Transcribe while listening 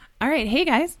right. Hey,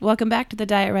 guys. Welcome back to the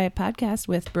Diet Riot podcast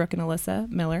with Brooke and Alyssa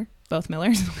Miller. Both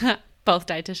Millers. Both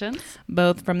dietitians.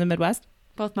 Both from the Midwest.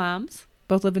 Both moms.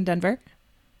 Both live in Denver.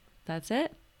 That's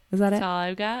it. Is that That's it? all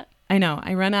I've got. I know.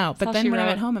 I run out. That's But all then she when I'm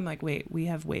wrote. at home, I'm like, wait, we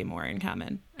have way more in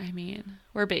common. I mean,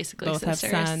 we're basically Both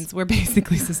sisters. have sons. We're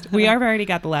basically sisters. We have already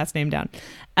got the last name down.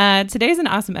 Today's an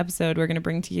awesome episode we're going to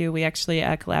bring to you. We actually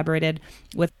collaborated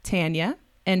with Tanya,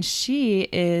 and she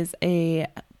is a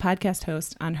podcast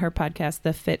host on her podcast,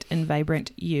 The Fit and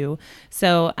Vibrant You.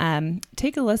 So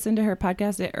take a listen to her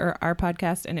podcast or our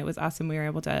podcast, and it was awesome. We were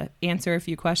able to answer a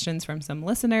few questions from some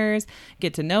listeners,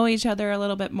 get to know each other a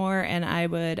little bit more, and I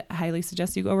would highly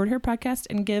suggest you go over to her podcast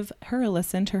and give her a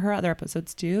listen to her other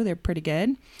episodes too. They're pretty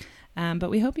good.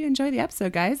 But we hope you enjoy the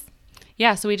episode, guys.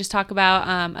 Yeah, so we just talk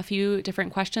about a few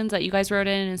different questions that you guys wrote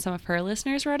in and some of her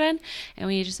listeners wrote in, and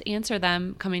we just answer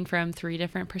them coming from 3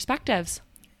 different perspectives.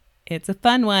 It's a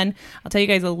fun one. I'll tell you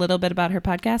guys a little bit about her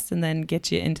podcast and then get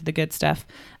you into the good stuff.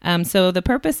 So the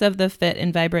purpose of the Fit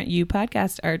and Vibrant You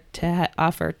podcast are to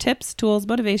offer tips, tools,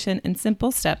 motivation, and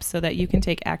simple steps so that you can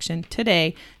take action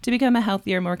today to become a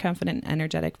healthier, more confident, and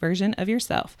energetic version of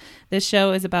yourself. This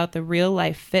show is about the real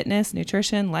life fitness,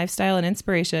 nutrition, lifestyle, and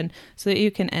inspiration so that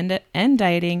you can end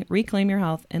dieting, reclaim your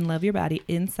health, and love your body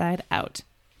inside out.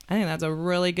 I think that's a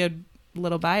really good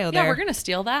little bio there. Yeah, we're going to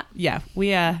steal that. Yeah,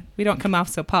 we don't come off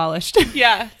so polished.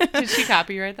 Yeah. Did she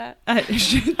copyright that?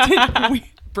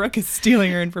 Brooke is stealing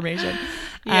her information.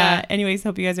 Yeah. Anyways,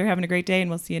 hope you guys are having a great day,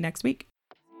 and we'll see you next week.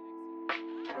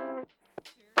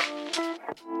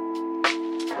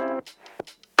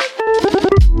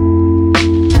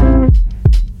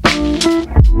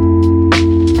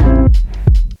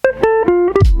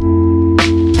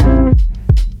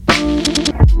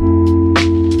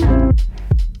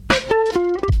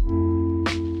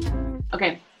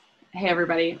 Okay. Hey,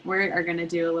 everybody. We are going to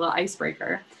do a little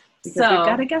icebreaker. Because we've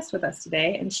got a guest with us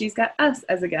today, and she's got us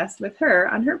as a guest with her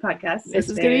on her podcast. This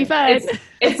is going to be fun.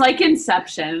 It's like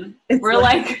Inception. We're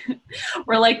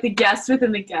like the guest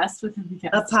within the guest within the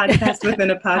guest. A podcast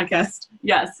within a podcast.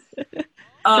 Yes.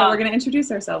 So we're going to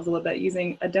introduce ourselves a little bit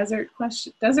using a desert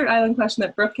island question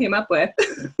that Brooke came up with.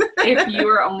 If you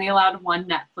were only allowed one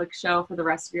Netflix show for the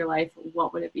rest of your life,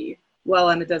 what would it be? Well,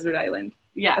 on a desert island.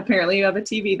 Yeah. Apparently you have a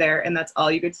TV there, and that's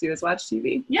all you get to do is watch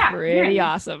TV. Yeah. Pretty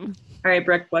yeah. awesome. All right,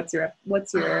 Brooke, what's your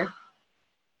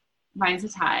Mine's a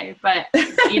tie, but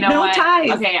you know No what? ties.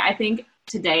 Okay, I think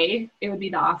today it would be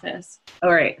The Office.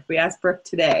 All right, if we ask Brooke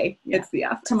today, Yeah. it's The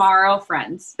Office. Tomorrow,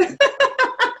 Friends.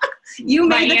 You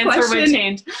My made the answer would question,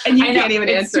 change. and you I know, can't even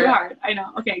it's answer too it. hard. I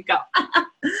know. Okay, go. All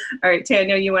right,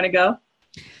 Tanya, you want to go?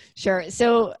 Sure.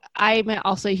 So I'm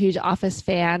also a huge Office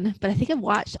fan, but I think I've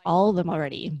watched all of them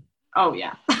already. Oh,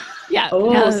 yeah. Yeah.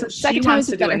 Oh, now, so she second time wants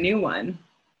is to do a better. new one.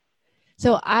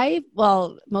 So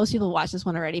most people watch this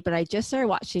one already, but I just started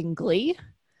watching Glee,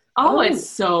 Oh, it's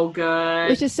so good.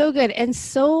 which is so good and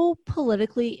so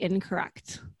politically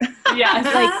incorrect. Yes.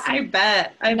 I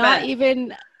bet. Not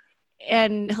even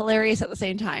and hilarious at the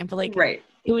same time, but like Right.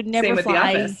 it would Same never with The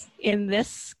fly Office. in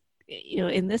this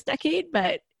decade,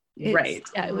 but Right.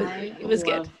 Yeah, it I was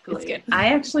good. love It was Glee. good. I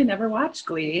actually never watched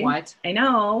Glee. What? I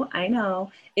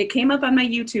know. It came up on my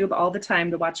YouTube all the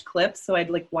time to watch clips, so I'd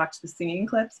like watch the singing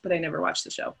clips, but I never watched the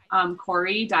show.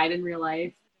 Corey died in real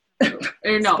life.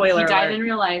 Or no, Spoiler he died alert. in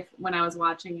real life when I was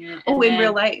watching it. Oh, and in then-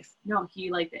 real life. No,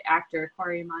 he like the actor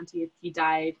Corey Monteith. He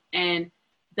died, and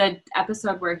the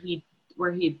episode where he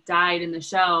died in the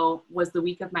show was the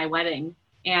week of my wedding.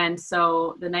 And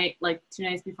so the night, like 2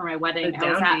 nights before my wedding, The I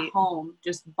was downbeat. at home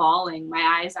just bawling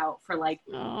my eyes out for like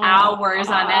Aw. hours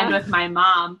on end with my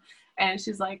mom. And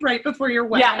she's like, Right before your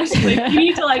wedding. yeah, she's like, you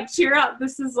need to like cheer up.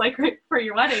 This is like right before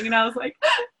your wedding. And I was like,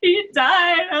 he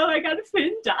died. Oh my God,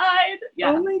 Finn died.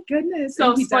 Yeah. Oh my goodness. So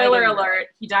And he died spoiler in- alert,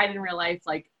 he died in real life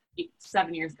like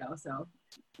 7 years ago. So,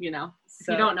 if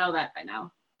So you don't know that by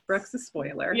now. Brooke's a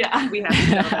spoiler. Yeah. We have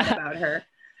to know that about her.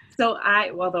 So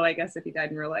although I guess if he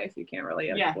died in real life, you can't really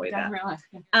Yeah, he avoid died that. in real life.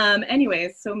 Yeah.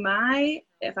 Anyways, so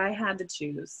if I had to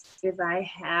choose,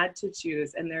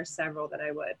 and there's several that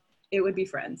I would, it would be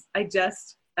Friends.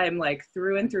 I'm like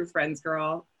through and through Friends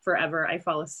girl forever. I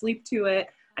fall asleep to it.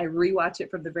 I rewatch it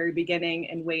from the very beginning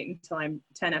and wait until I'm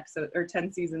 10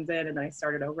 seasons in, and then I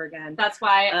start it over again. That's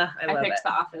why I love I picked it. The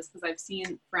Office, because I've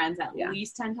seen Friends at Yeah.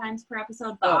 least 10 times per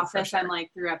episode. The Oh, for Office, sure. I'm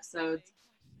like through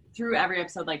every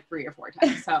episode like 3 or 4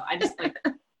 times. So I just like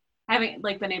haven't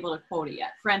like been able to quote it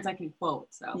yet. Friends I can quote,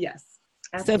 so Yes.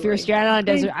 So if you were absolutely. stranded on a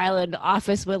desert island,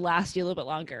 Office would last you a little bit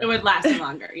longer. it would last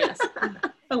longer. Yes.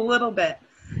 A little bit.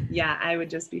 Yeah, I would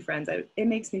just be Friends. It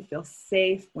makes me feel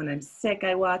safe when I'm sick.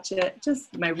 I watch it. Just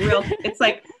it's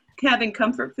like having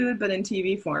comfort food, but in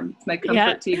TV form. It's my comfort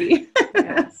Yeah. TV.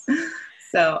 Yes.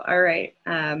 So, all right.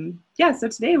 Yeah. So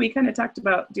today we kind of talked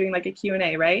about doing like a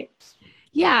Q&A, right?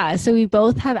 Yeah, so we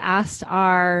both have asked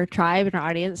our tribe and our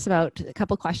audience about a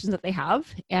couple questions that they have.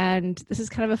 And this is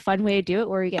kind of a fun way to do it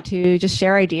where we get to just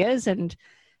share ideas and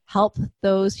help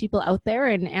those people out there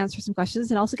and answer some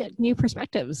questions and also get new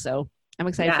perspectives. So I'm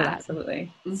excited for that.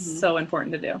 Absolutely. Mhm. So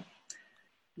important to do.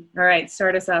 All right.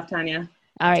 Start us off, Tanya.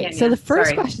 All right. Tanya, So the first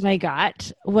sorry. question I got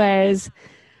was,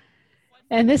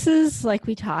 and this is like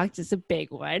we talked, it's a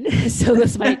big one. So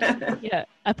this might be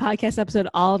a podcast episode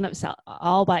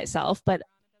all by itself, but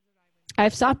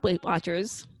I've stopped Weight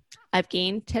Watchers. I've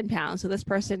gained 10 pounds. So this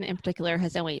person in particular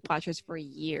has done Weight Watchers for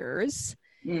years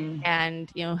and,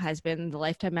 has been the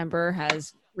lifetime member,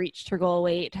 has reached her goal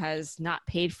weight, has not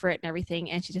paid for it and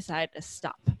everything. And she decided to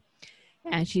stop.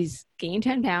 And she's gained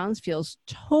 10 pounds, feels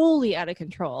totally out of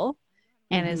control,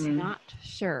 and is not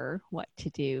sure what to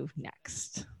do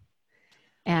next.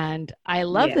 And I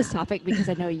love this topic because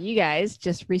I know you guys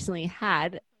just recently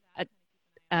had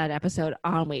an episode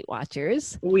on Weight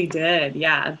Watchers. We did.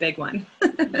 Yeah, a big one.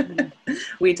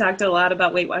 We talked a lot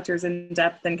about Weight Watchers in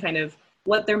depth and kind of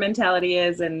what their mentality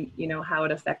is and, how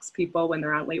it affects people when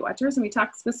they're on Weight Watchers. And we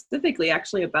talked specifically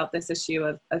actually about this issue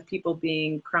of people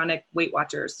being chronic Weight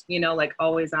Watchers, like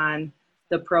always on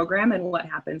the program and what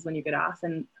happens when you get off.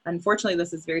 And unfortunately,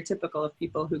 this is very typical of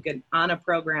people who get on a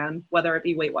program, whether it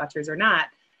be Weight Watchers or not,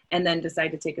 and then decide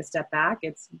to take a step back.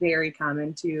 It's very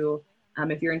common to,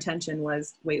 if your intention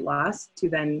was weight loss, to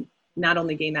then not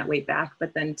only gain that weight back,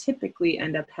 but then typically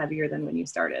end up heavier than when you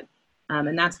started.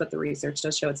 And that's what the research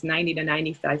does show. It's 90 to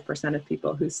 95% of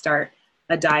people who start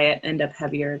a diet end up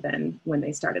heavier than when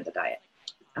they started the diet.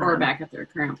 Or back at their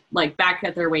back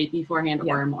at their weight beforehand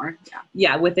or more.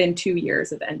 Yeah, within 2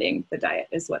 years of ending the diet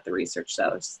is what the research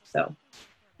shows. So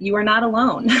you are not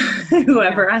alone,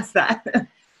 whoever asked that.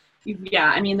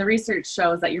 Yeah, I mean, the research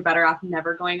shows that you're better off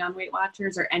never going on Weight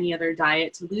Watchers or any other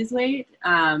diet to lose weight,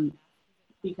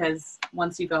 because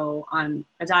once you go on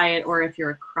a diet, or if you're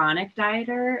a chronic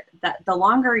dieter, that the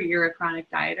longer you're a chronic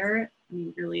dieter, I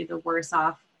mean, really the worse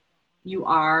off you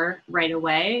are right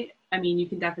away. I mean, you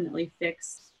can definitely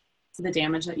fix the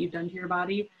damage that you've done to your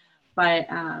body, but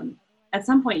at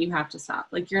some point you have to stop.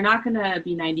 Like, you're not going to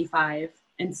be 95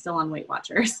 and still on Weight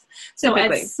Watchers. So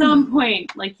Typically. At some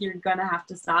point, like, you're going to have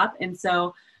to stop. And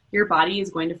so your body is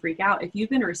going to freak out. If you've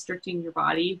been restricting your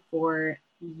body for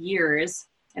years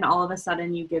and all of a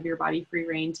sudden you give your body free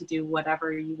rein to do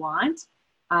whatever you want,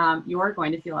 you're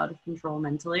going to feel out of control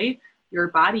mentally. Your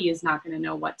body is not going to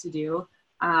know what to do.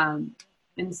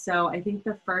 And so I think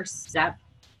the first step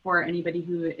for anybody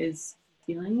who is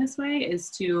feeling this way is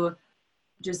to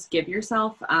just give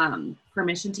yourself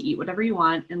permission to eat whatever you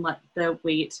want and let the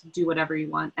weight do whatever you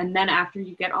want. And then after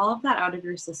you get all of that out of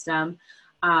your system,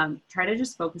 try to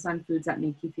just focus on foods that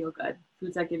make you feel good,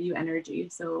 foods that give you energy.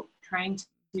 So trying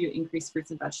to increase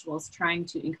fruits and vegetables, trying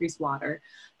to increase water,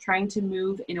 trying to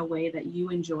move in a way that you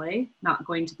enjoy, not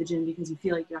going to the gym because you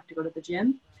feel like you have to go to the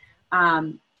gym.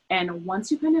 And once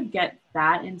you kind of get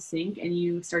that in sync and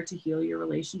you start to heal your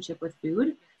relationship with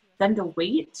food, then the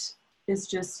weight is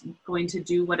just going to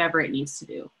do whatever it needs to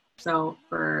do. So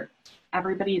for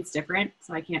everybody, it's different.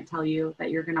 So I can't tell you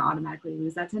that you're going to automatically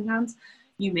lose that 10 pounds.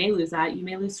 You may lose that. You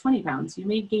may lose 20 pounds. You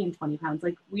may gain 20 pounds.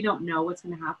 Like, we don't know what's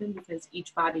going to happen because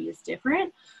each body is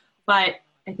different. But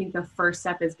I think the first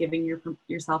step is giving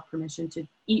yourself permission to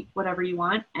eat whatever you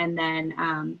want, and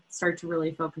then start to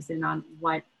really focus in on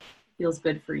what feels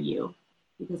good for you,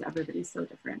 because everybody's so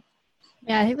different.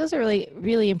 Yeah, I think those are really,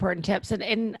 really important tips.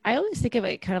 And I always think of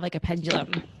it kind of like a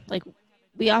pendulum. Like,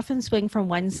 we often swing from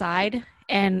one side,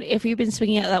 and if you've been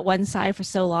swinging at that one side for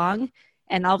so long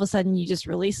and all of a sudden you just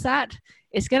release that,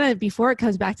 it's going to, before it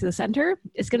comes back to the center,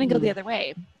 it's going to go the other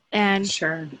way. And,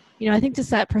 Sure. I think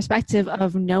just that perspective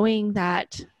of knowing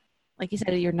that, like you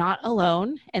said, you're not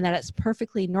alone and that it's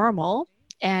perfectly normal,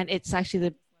 and it's actually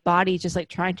the body just like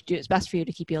trying to do its best for you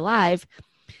to keep you alive,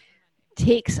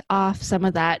 takes off some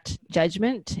of that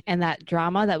judgment and that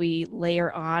drama that we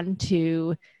layer on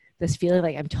to this feeling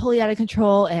like I'm totally out of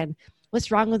control and what's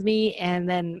wrong with me. And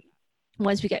then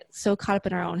once we get so caught up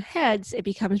in our own heads, it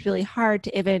becomes really hard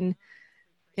to even,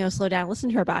 slow down,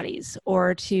 listen to our bodies,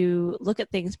 or to look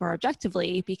at things more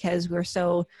objectively, because we're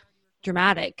so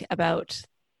dramatic about,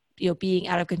 being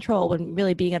out of control, when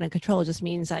really being out of control just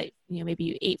means that, maybe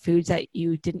you ate foods that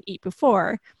you didn't eat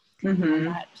before.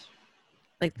 That,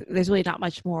 like, there's really not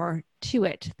much more to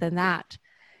it than that.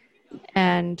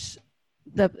 And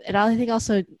I think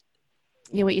also,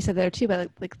 what you said there too,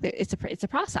 but it's a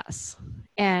process,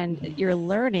 and you're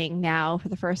learning now for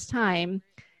the first time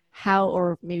how,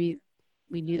 or maybe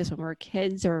we knew this when we were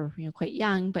kids or, quite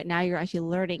young, but now you're actually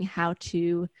learning how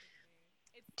to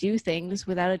do things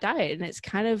without a diet. And it's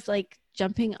kind of like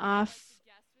jumping off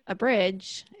a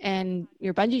bridge and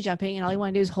you're bungee jumping and all you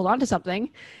want to do is hold on to something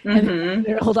and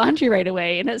they hold on to you right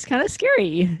away. And it's kind of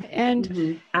scary. And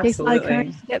it takes a lot of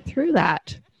courage to get through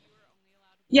that.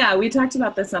 Yeah, we talked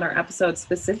about this on our episode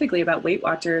specifically about Weight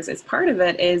Watchers. As part of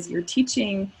it is you're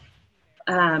teaching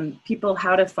people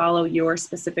how to follow your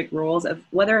specific rules of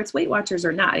whether it's Weight Watchers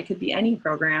or not. It could be any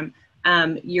program.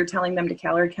 You're telling them to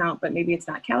calorie count, but maybe it's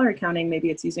not calorie counting. Maybe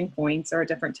it's using points or a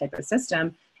different type of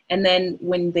system. And then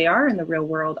when they are in the real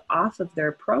world off of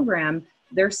their program,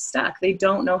 they're stuck. They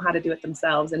don't know how to do it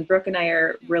themselves. And Brooke and I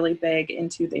are really big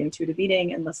into the intuitive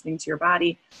eating and listening to your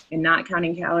body and not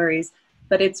counting calories.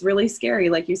 But it's really scary.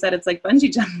 Like you said, it's like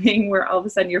bungee jumping where all of a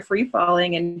sudden you're free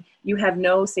falling and you have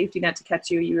no safety net to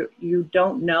catch you. You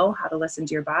don't know how to listen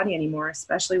to your body anymore,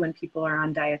 especially when people are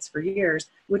on diets for years,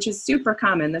 which is super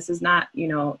common. This is not,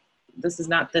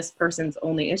 this person's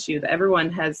only issue.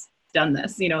 Everyone has done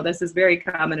this. This is very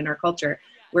common in our culture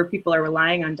where people are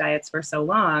relying on diets for so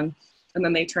long and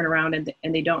then they turn around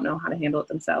and they don't know how to handle it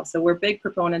themselves. So we're big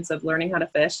proponents of learning how to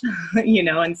fish,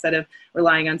 instead of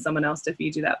relying on someone else to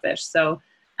feed you that fish. So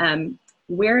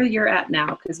where you're at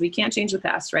now, because we can't change the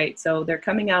past, right? So they're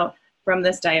coming out from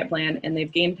this diet plan and they've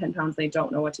gained 10 pounds. They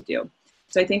don't know what to do.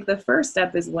 So I think the first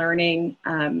step is learning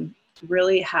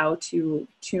really how to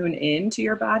tune into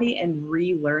your body and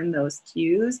relearn those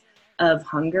cues of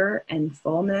hunger and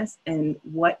fullness and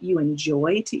what you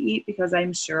enjoy to eat, because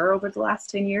I'm sure over the last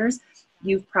 10 years,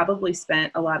 you've probably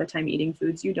spent a lot of time eating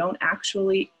foods you don't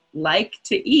actually like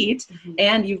to eat,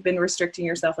 and you've been restricting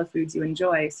yourself of foods you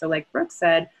enjoy. So like Brooke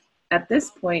said, at this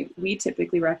point, we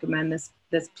typically recommend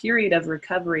this period of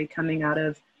recovery coming out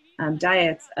of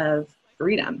diets of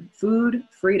freedom, food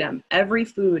freedom. Every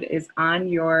food is on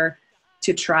your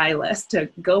to try list, to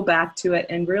go back to it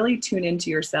and really tune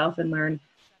into yourself and learn,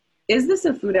 is this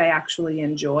a food I actually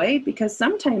enjoy? Because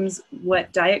sometimes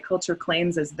what diet culture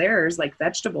claims as theirs, like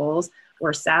vegetables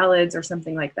or salads or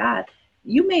something like that,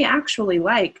 you may actually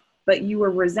like, but you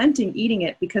were resenting eating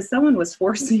it because someone was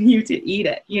forcing you to eat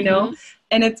it,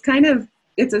 And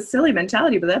it's a silly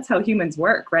mentality, but that's how humans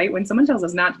work, right? When someone tells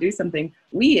us not to do something,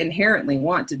 we inherently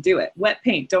want to do it. Wet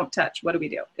paint, don't touch. What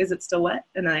do? Is it still wet?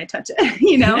 And then I touch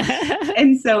it,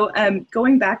 And so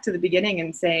going back to the beginning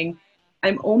and saying,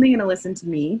 I'm only going to listen to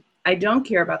me. I don't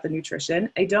care about the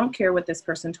nutrition. I don't care what this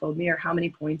person told me or how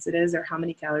many points it is or how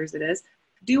many calories it is.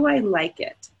 Do I like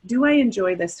it? Do I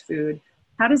enjoy this food?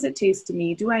 How does it taste to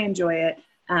me? Do I enjoy it?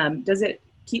 Does it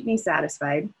keep me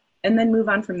satisfied? And then move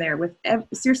on from there with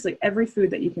seriously every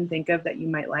food that you can think of that you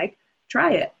might like.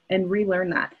 Try it and relearn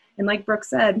that. And like Brooke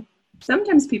said,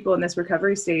 sometimes people in this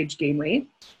recovery stage gain weight.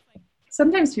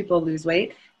 Sometimes people lose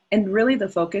weight. And really the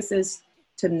focus is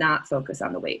to not focus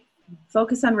on the weight.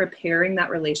 Focus on repairing that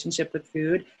relationship with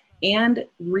food and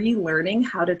relearning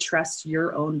how to trust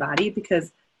your own body,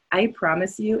 because I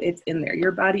promise you it's in there.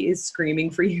 Your body is screaming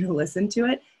for you to listen to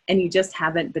it, and you just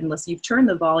haven't been listening. You've turned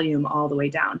the volume all the way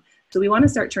down. So we want to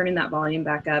start turning that volume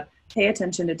back up, pay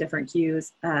attention to different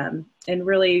cues, and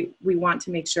really we want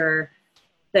to make sure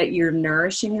that you're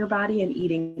nourishing your body and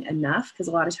eating enough, because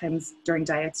a lot of times during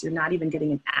diets, you're not even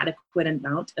getting an adequate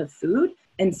amount of food.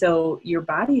 And so your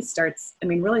body starts,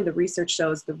 really the research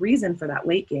shows the reason for that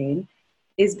weight gain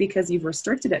is because you've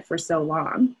restricted it for so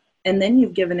long. And then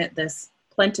you've given it this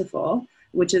plentiful,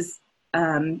 which is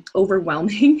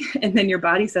overwhelming. And then your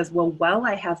body says, while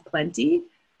I have plenty,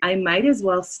 I might as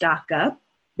well stock up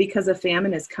because a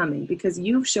famine is coming, because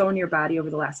you've shown your body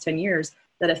over the last 10 years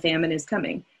that a famine is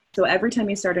coming. So every time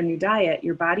you start a new diet,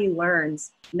 your body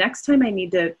learns, next time I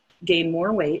need to gain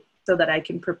more weight so that I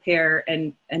can prepare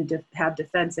and have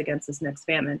defense against this next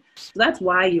famine. So that's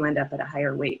why you end up at a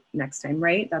higher weight next time,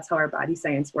 right? That's how our body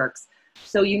science works.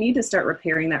 So you need to start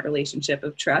repairing that relationship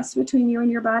of trust between you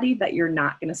and your body, that you're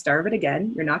not going to starve it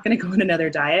again. You're not going to go on another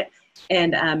diet,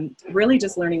 and really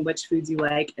just learning which foods you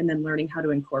like and then learning how to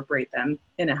incorporate them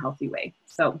in a healthy way.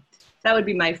 So that would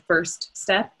be my first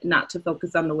step, not to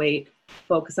focus on the weight,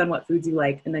 focus on what foods you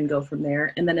like, and then go from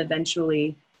there. And then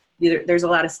eventually there's a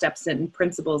lot of steps and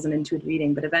principles in intuitive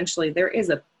eating, but eventually there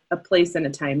is a place and a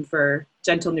time for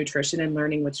gentle nutrition and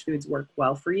learning which foods work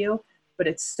well for you. But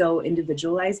it's so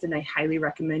individualized, and I highly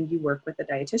recommend you work with a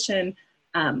dietitian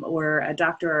or a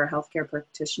doctor or a healthcare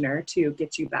practitioner to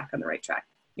get you back on the right track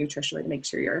nutritionally, to make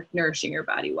sure you're nourishing your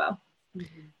body well.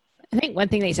 I think one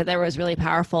thing that you said there was really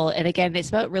powerful. And again, it's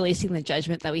about releasing the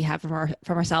judgment that we have from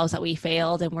ourselves, that we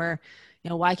failed and we're,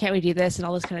 why can't we do this, and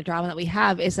all this kind of drama that we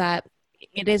have, is that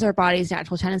it is our body's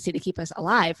natural tendency to keep us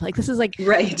alive. Like this is like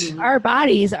Right. our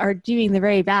bodies are doing the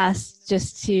very best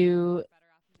just to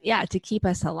keep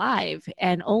us alive.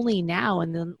 And only now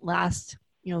in the last,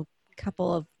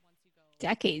 couple of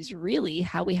decades, really,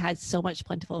 how we had so much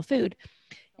plentiful food.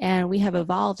 And we have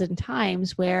evolved in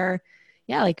times where,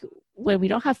 like when we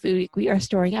don't have food, we are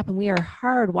storing up and we are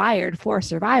hardwired for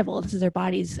survival. This is our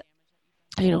body's,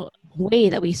 way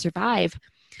that we survive.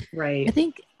 Right. I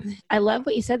think I love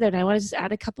what you said there. And I want to just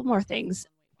add a couple more things,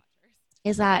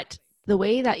 is that the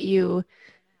way that you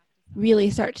really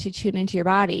start to tune into your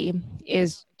body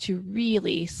is to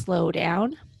really slow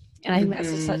down. And I think that's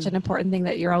just such an important thing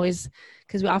that you're always,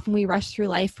 because we rush through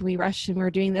life and we rush and we're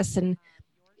doing this. And,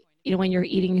 when you're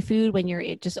eating food, when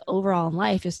you're just overall in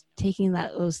life, just taking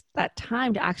that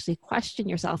time to actually question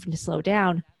yourself and to slow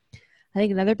down. I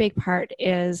think another big part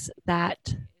is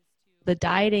that the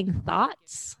dieting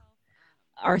thoughts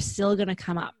are still going to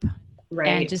come up. Right.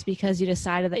 And just because you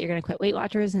decided that you're going to quit Weight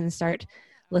Watchers and start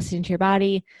listening to your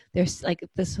body, there's like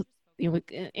this,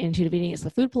 intuitive eating is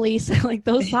the food police, like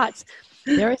those thoughts,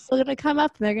 they're still going to come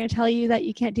up and they're going to tell you that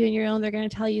you can't do it on your own. They're going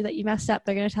to tell you that you messed up.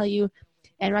 They're going to tell you,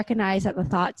 and recognize that the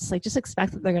thoughts, like just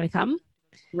expect that they're going to come.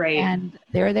 Right. And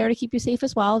they're there to keep you safe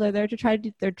as well. They're there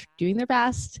to they're doing their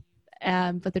best,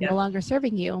 but they're no longer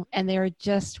serving you. And they're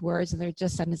just words and they're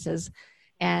just sentences.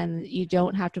 And you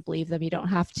don't have to believe them. You don't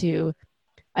have to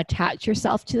attach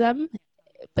yourself to them.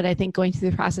 But I think going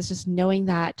through the process, just knowing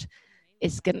that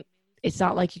it's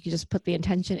not like you can just put the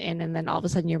intention in and then all of a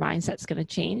sudden your mindset's going to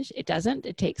change. It doesn't.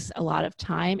 It takes a lot of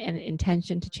time and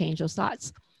intention to change those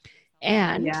thoughts.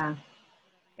 And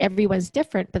everyone's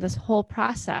different, but this whole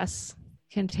process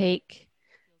can take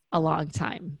a long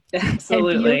time.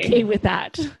 Absolutely. And be okay with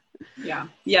that. Yeah.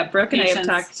 Yeah. Brooke and I have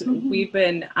Patience. talked, we've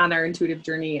been on our intuitive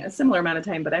journey a similar amount of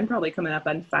time, but I'm probably coming up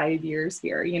on 5 years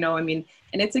here, and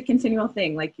it's a continual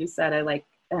thing. Like you said,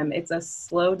 it's a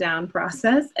slow down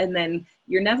process and then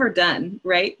you're never done,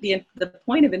 right? The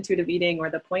point of intuitive eating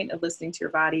or the point of listening to your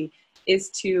body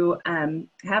is to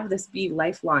have this be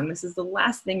lifelong. This is the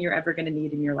last thing you're ever going to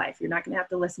need in your life. You're not going to have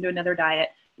to listen to another diet,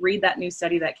 read that new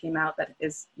study that came out that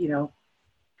is,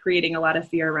 creating a lot of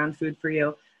fear around food for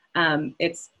you.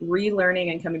 It's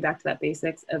relearning and coming back to that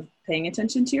basics of paying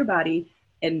attention to your body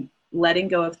and letting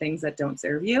go of things that don't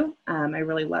serve you. I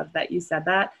really love that you said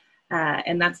that.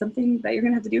 And that's something that you're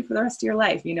going to have to do for the rest of your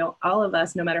life. All of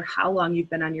us, no matter how long you've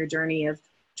been on your journey of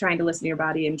trying to listen to your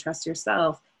body and trust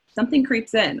yourself, something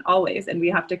creeps in always. And we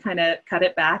have to kind of cut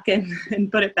it back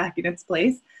and put it back in its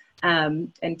place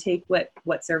and take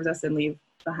what serves us and leave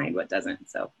behind what doesn't.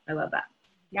 So I love that.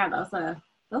 Yeah, that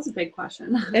was a big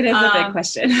question. It is a big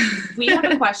question. We have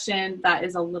a question that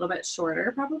is a little bit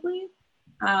shorter, probably.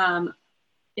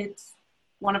 It's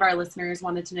one of our listeners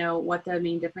wanted to know what the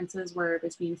main differences were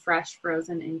between fresh,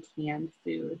 frozen, and canned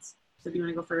foods. So do you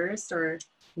want to go first, or?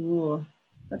 Ooh,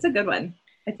 that's a good one.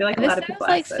 I feel like This a lot of sounds people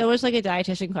like ask so much like a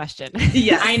dietitian question.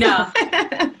 Yeah, I know.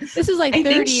 This is like I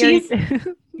think 30 years.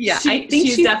 Yeah, I think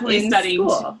she's definitely studying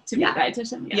to be a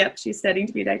dietitian. Yeah. Yep, she's studying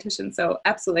to be a dietitian. So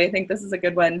absolutely, I think this is a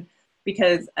good one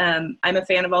because I'm a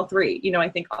fan of all three. I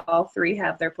think all three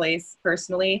have their place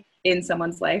personally in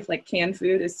someone's life. Like canned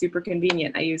food is super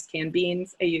convenient. I used canned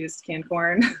beans. I used canned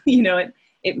corn.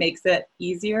 It makes it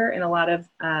easier in a lot of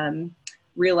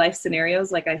real life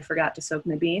scenarios. Like I forgot to soak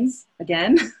my beans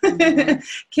again. Mm-hmm.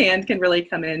 Canned can really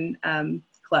come in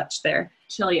clutch there.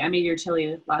 Chili. I made your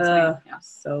chili last night. Yeah.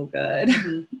 So good.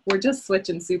 Mm-hmm. We're just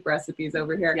switching soup recipes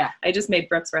over here. Yeah. I just made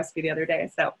Brooke's recipe the other day.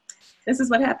 So this is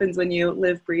what happens when you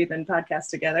live, breathe, and podcast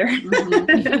together.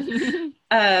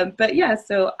 Mm-hmm. But yeah,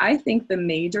 so I think the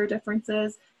major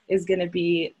differences is going to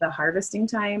be the harvesting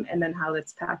time and then how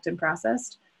it's packed and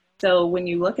processed. So when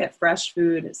you look at fresh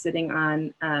food sitting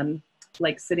on,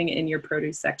 sitting in your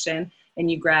produce section and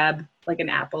you grab like an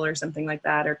apple or something like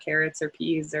that, or carrots or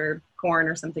peas or corn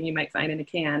or something you might find in a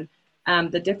can,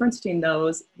 the difference between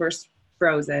those versus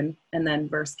frozen and then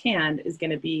versus canned is going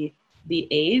to be the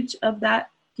age of that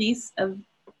piece of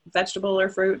vegetable or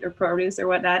fruit or produce or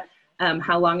whatnot,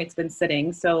 how long it's been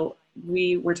sitting. So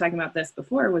we were talking about this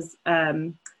before was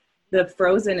the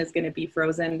frozen is going to be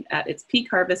frozen at its peak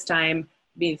harvest time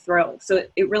being thrown. So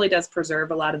it really does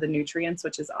preserve a lot of the nutrients,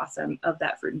 which is awesome, of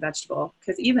that fruit and vegetable.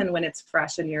 Because even when it's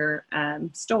fresh in your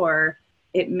store,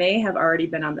 it may have already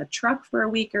been on the truck for a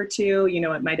week or two.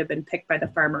 It might have been picked by the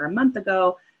farmer a month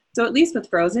ago. So at least with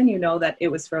frozen, that it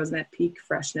was frozen at peak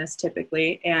freshness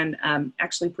typically, and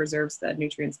actually preserves the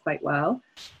nutrients quite well.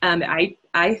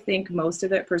 I think most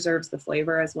of it preserves the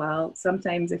flavor as well.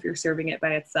 Sometimes if you're serving it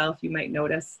by itself, you might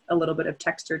notice a little bit of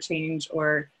texture change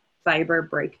or fiber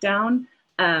breakdown.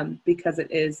 because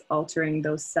it is altering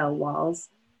those cell walls.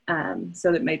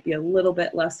 So it might be a little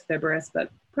bit less fibrous,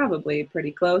 but probably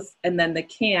pretty close. And then the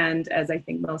canned, as I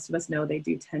think most of us know, they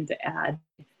do tend to add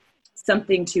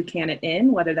something to can it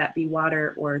in, whether that be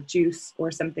water or juice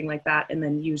or something like that, and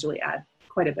then usually add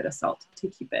quite a bit of salt to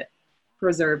keep it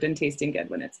preserved and tasting good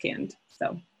when it's canned.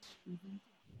 So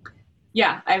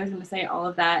yeah, I was going to say all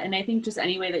of that. And I think just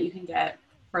any way that you can get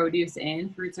produce in,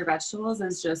 fruits or vegetables,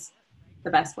 is just the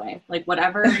best way. Like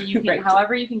whatever you can, Right.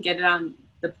 however you can get it on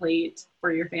the plate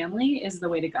for your family is the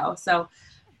way to go. So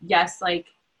yes, like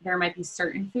there might be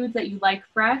certain foods that you like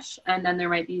fresh, and then there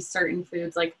might be certain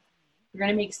foods, like if you're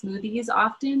going to make smoothies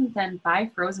often, then buy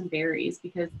frozen berries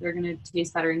because they're going to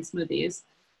taste better in smoothies.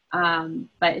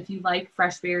 But if you like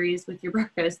fresh berries with your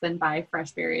breakfast, then buy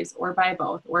fresh berries, or buy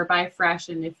both, or buy fresh.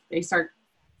 And if they start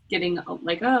getting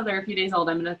like, oh, they're a few days old,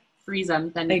 I'm going to freeze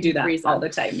them, then they you do can that freeze all them.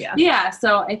 the time. Yeah. Yeah.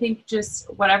 So I think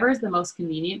just whatever is the most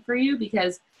convenient for you,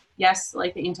 because yes,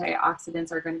 like the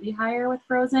antioxidants are going to be higher with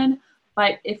frozen,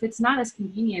 but if it's not as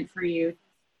convenient for you,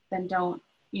 then don't,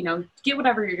 get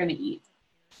whatever you're going to eat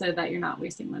so that you're not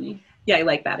wasting money. Yeah, I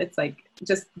like that. It's like,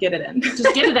 just get it in.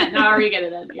 Just get it in. However you get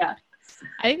it in. Yeah.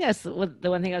 I think that's the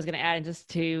one thing I was going to add, just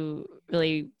to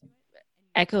really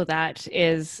echo that,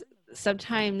 is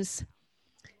sometimes,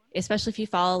 especially if you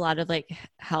follow a lot of like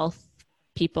health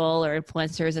people or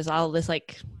influencers, there's all this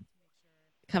like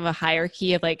kind of a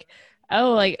hierarchy of like,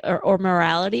 or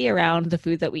morality around the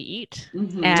food that we eat.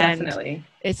 Mhm. And Definitely.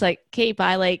 it's like, okay,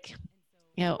 buy like,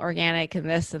 organic and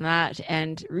this and that.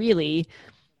 And really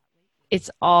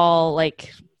it's all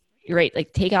like, you're right,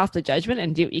 like take off the judgment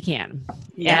and do what you can.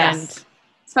 Yes.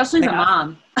 Especially as a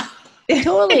mom.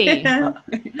 Totally.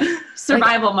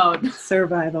 Survival mode.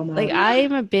 Survival mode. Like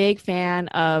I'm a big fan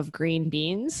of green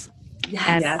beans.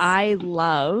 And Yes. I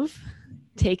love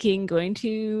going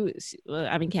to,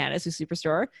 I'm in Canada, so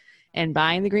Superstore, and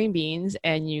buying the green beans,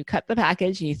 and you cut the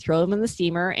package and you throw them in the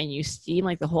steamer and you steam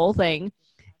like the whole thing.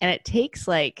 And it takes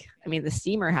like, the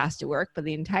steamer has to work, but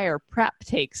the entire prep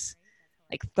takes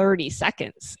like 30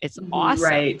 seconds. It's awesome.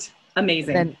 Right.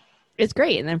 Amazing. Then it's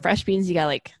great. And then fresh beans, you got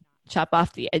like chop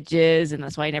off the edges, and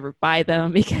that's why I never buy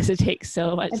them, because it takes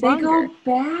so much They longer. go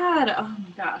bad. Oh my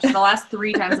gosh. The last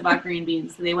 3 times I bought green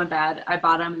beans, they went bad. I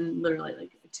bought them and literally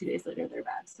like 2 days later they're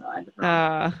bad. So I had to throw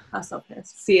them. I was so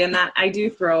pissed. See, and that I do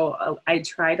I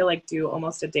try to like do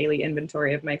almost a daily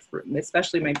inventory of my fruit,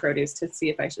 especially my produce, to see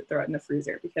if I should throw it in the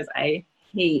freezer, because I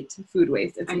hate food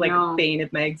waste. It's I like know. a bane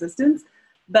of my existence,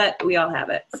 but we all have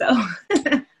it. So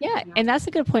Yeah, and that's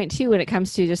a good point too when it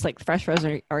comes to just like fresh,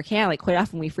 frozen, or canned. Like quite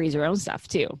often we freeze our own stuff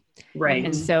too, right.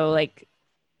 and so like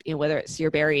whether it's your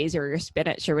berries or your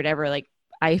spinach or whatever, like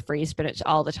I freeze spinach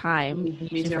all the time, Me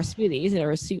usually too. for smoothies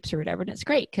or soups or whatever, and it's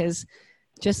great because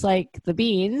just like the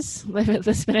beans,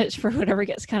 the spinach for whatever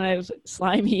gets kind of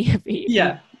slimy if you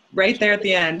Yeah. Right there at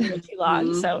the end. too long.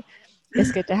 Mhm. So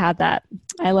it's good to have that.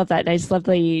 I love that. And I just love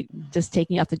just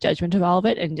taking out the judgment of all of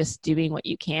it and just doing what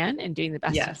you can and doing the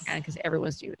best Yes. you can, because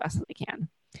everyone's doing the best that they can.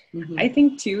 Mhm. I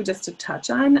think too, just to touch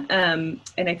on, and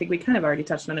I think we kind of already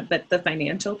touched on it, but the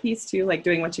financial piece too, like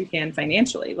doing what you can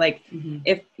financially, like Mhm.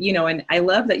 if, and I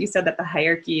love that you said that the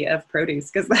hierarchy of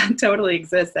produce, because that totally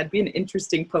exists. That'd be an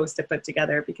interesting post to put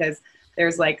together, because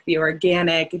there's like the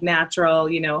organic, natural,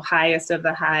 highest of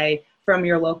the high from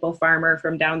your local farmer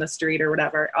from down the street or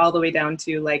whatever, all the way down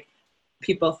to like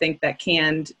people think that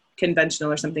canned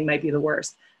conventional or something might be the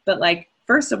worst. But like,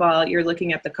 first of all, you're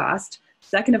looking at the cost.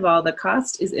 Second of all, the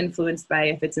cost is influenced by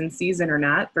if it's in season or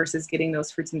not, versus getting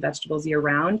those fruits and vegetables year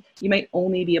round. You might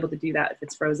only be able to do that if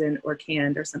it's frozen or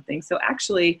canned or something. So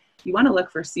actually, you want to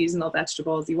look for seasonal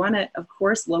vegetables. You want to, of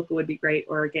course, local would be great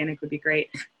or organic would be great,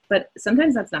 but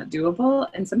sometimes that's not doable.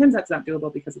 And sometimes that's not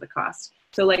doable because of the cost.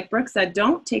 So like Brooke said,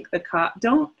 don't take the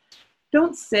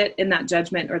don't sit in that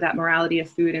judgment or that morality of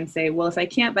food and say, well, if I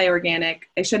can't buy organic,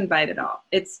 I shouldn't buy it at all.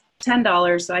 It's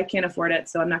 $10, so I can't afford it,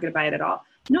 so I'm not going to buy it at all.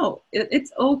 No,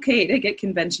 it's okay to get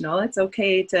conventional. It's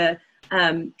okay to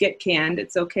get canned.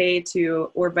 It's okay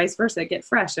to, or vice versa, get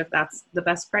fresh if that's the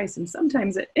best price. And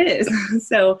sometimes it is.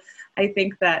 So I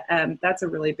think that that's a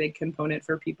really big component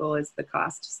for people, is the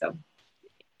cost. So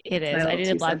It is. My I little did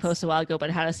a 2 blog cents. post a while ago about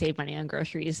how to save money on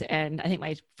groceries. And I think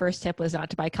my first tip was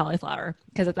not to buy cauliflower,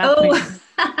 because at that point,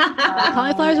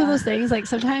 cauliflower is one of those things, like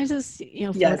sometimes it's,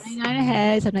 Yes. $4.99 a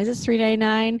head, sometimes it's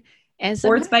 $3.99. And or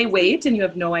sometimes, it's by weight and you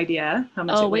have no idea how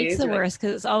much it weight's weighs. the You're like, worst,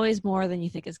 because it's always more than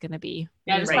you think it's going to be.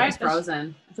 Yeah, just Right. buy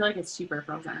frozen. I feel like it's cheaper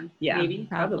frozen. Yeah, Maybe.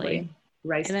 probably.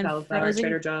 Rice And then cauliflower, frozen-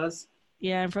 Trader Joe's.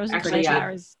 Yeah, and frozen Actually, yeah.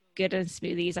 cauliflower is good in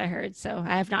smoothies, I heard. So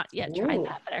I have not yet tried Ooh.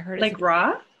 that, but I heard it's Like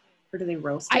raw? Or do they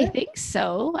roast it? I think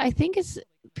so. I think it's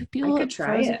people could put try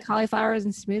frozen it. cauliflowers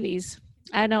and smoothies.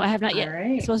 I don't know. I have not yet. All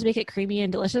right. It's supposed to make it creamy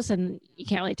and delicious, and you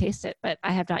can't really taste it, but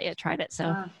I have not yet tried it.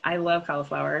 So I love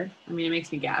cauliflower. I mean, it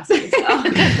makes me gassy. So.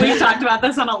 We've talked about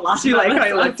this on a lot. Do you of like how I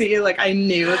episodes. looked at you like I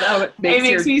knew that It makes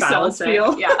makes me your so bowels sick.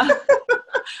 feel? Yeah.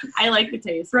 I like the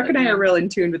taste. Brooke but and I yeah. are real in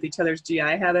tune with each other's GI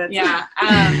habits. Yeah.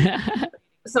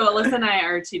 So Alyssa and I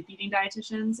are tube feeding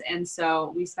dietitians, and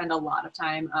so we spend a lot of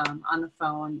time on the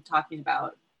phone talking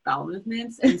about bowel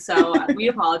movements. And so we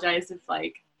apologize if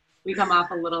like we come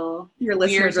off a little Your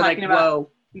weird listeners are like, talking about whoa.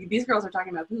 these girls are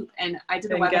talking about poop. And I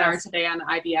did a Didn't webinar guess. today on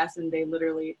IBS, and they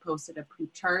literally posted a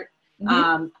poop chart.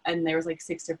 Mhm. And there was like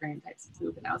 6 different types of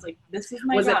poop, and I was like, this is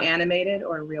my Was job. it animated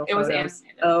or real It was photos?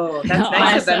 animated. Oh, that's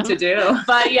nice of them Awesome. to do.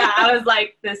 But yeah, I was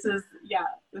like, this is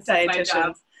my job.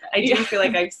 Dietitians. I do Yeah. feel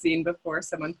like I've seen before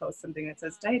someone post something that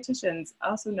says dietitians,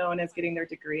 also known as getting their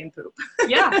degree in poop.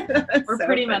 Yeah, we're So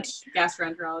pretty funny. much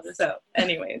gastroenterologists. So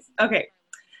anyways, okay.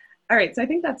 All right. So I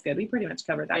think that's good. We pretty much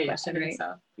covered that Yeah, question, I think right?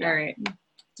 so. Yeah. All right.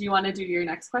 Do you want to do your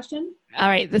next question? All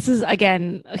right, this is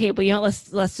again okay, but you know,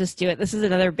 let's just do it. This is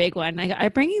another big one.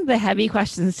 I'm bringing the heavy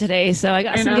questions today, so I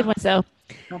got I some know. good ones. So,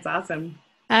 That's awesome.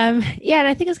 yeah, and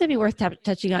I think it's going to be worth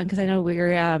touching on because I know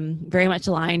we're very much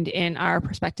aligned in our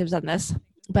perspectives on this.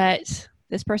 But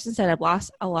this person said I've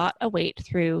lost a lot of weight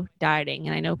through dieting,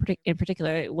 and I know in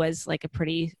particular it was like a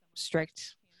pretty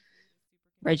strict,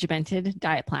 regimented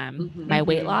diet plan. Mhm. My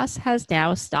weight loss has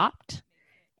now stopped,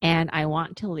 and I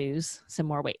want to lose some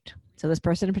more weight. So this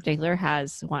person in particular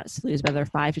wants to lose another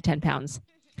 5 to 10 pounds.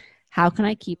 How can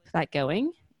I keep that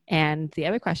going? And the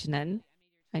other question then,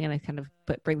 I'm going to kind of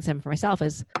bring this in for myself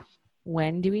is,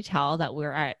 when do we tell that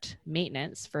we're at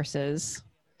maintenance versus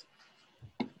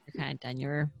you're kind of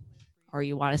done or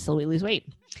you want to slowly lose weight?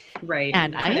 Right.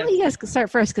 And I Kind know of- you guys can start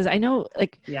first because I know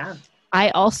like Yeah. I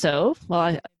also,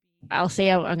 well, I'll say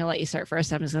I'm going to let you start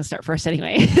first. I'm just going to start first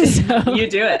anyway. So You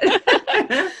do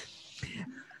it.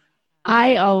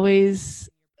 I always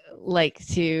like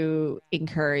to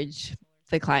encourage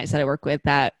the clients that I work with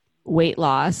that weight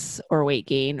loss or weight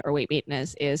gain or weight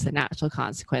maintenance is the natural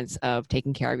consequence of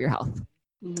taking care of your health.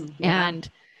 Mhm. And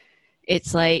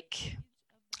it's like,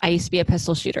 I used to be a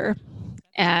pistol shooter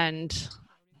and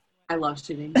I love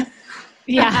shooting.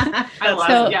 yeah, I love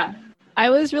So- it. Yeah. I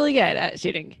was really good at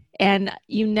shooting and I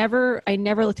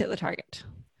never looked at the target.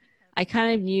 I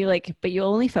kind of knew but you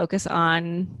only focus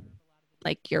on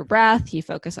like your breath, you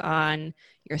focus on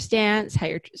your stance, how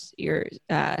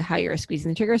you're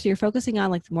squeezing the trigger. So you're focusing on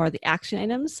like more of the action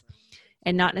items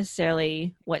and not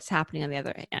necessarily what's happening on the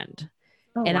other end.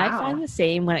 Oh, And I wow. find the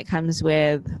same when it comes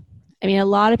with, I mean, a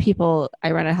lot of people,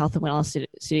 I run a health and wellness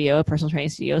studio, a personal training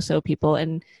studio. So people,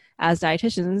 and as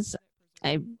dietitians,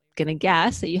 I'm going to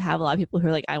guess that you have a lot of people who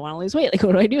are like, I want to lose weight. Like,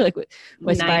 what do I do? Like,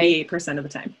 what's my, 98% of the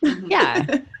time.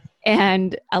 yeah.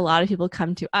 And a lot of people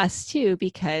come to us too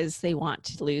because they want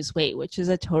to lose weight, which is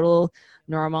a total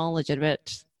normal,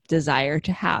 legitimate desire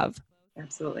to have.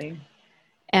 Absolutely.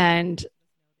 And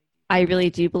I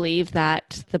really do believe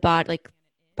that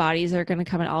bodies are going to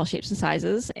come in all shapes and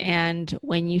sizes. And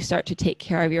when you start to take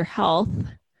care of your health,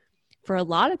 for a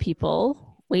lot of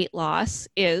people, weight loss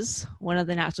is one of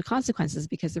the natural consequences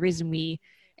because the reason you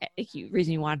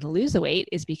wanted to lose the weight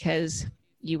is because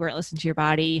you weren't listening to your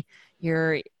body.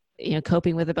 You're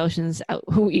coping with emotions,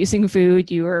 using food,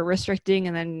 you were restricting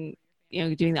and then,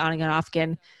 doing the on and off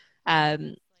again.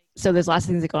 So there's lots of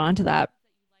things that go on to that.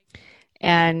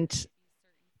 And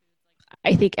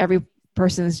I think every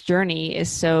person's journey is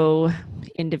so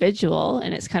individual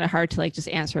and it's kind of hard to just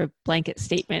answer a blanket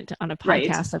statement on a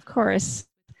podcast, of course,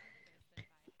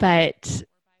 but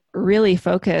really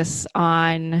focus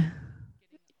on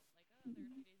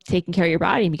taking care of your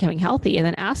body and becoming healthy and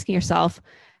then asking yourself,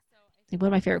 one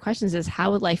of my favorite questions is,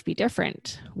 how would life be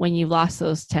different when you've lost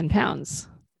those 10 pounds?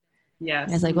 Yes.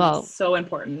 And it's like, well, so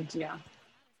important. Yeah.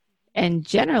 and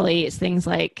generally it's things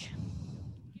like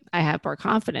I have more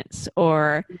confidence,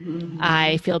 or Mhm.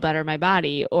 I feel better in my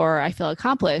body, or I feel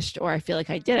accomplished, or I feel like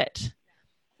I did it.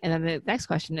 And then the next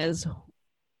question is,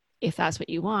 if that's what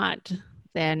you want,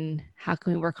 then how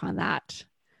can we work on that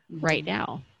right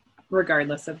now?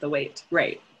 Regardless of the weight.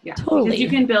 Right. Yeah. Totally. Because you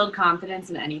can build confidence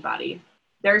in any body.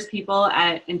 There's people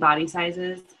in body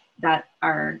sizes that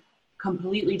are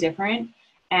completely different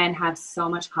and have so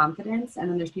much confidence. And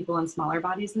then there's people in smaller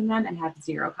bodies than them and have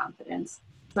zero confidence.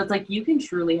 So it's like you can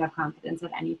truly have confidence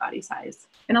at any body size.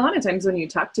 And a lot of times when you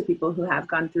talk to people who have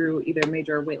gone through either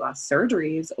major weight loss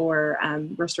surgeries or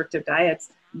restrictive diets,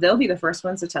 they'll be the first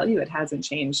ones to tell you it hasn't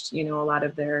changed, a lot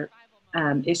of their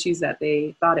issues that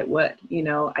they thought it would.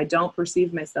 I don't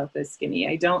perceive myself as skinny.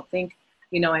 I don't think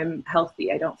I'm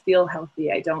healthy. I don't feel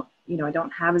healthy. I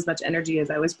don't have as much energy as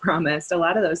I was promised. A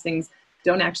lot of those things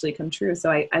don't actually come true.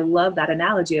 So I love that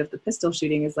analogy of the pistol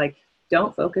shooting is like,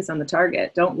 don't focus on the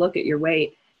target. Don't look at your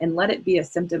weight and let it be a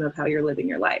symptom of how you're living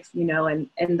your life,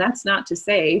 and that's not to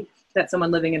say that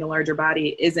someone living in a larger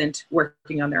body isn't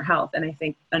working on their health. And I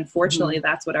think, unfortunately,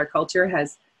 that's what our culture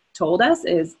has told us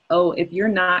is, oh, if you're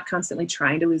not constantly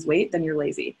trying to lose weight, then you're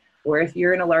lazy. Or if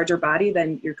you're in a larger body,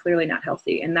 then you're clearly not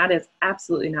healthy. And that is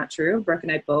absolutely not true. Brooke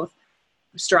and I both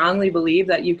strongly believe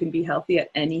that you can be healthy at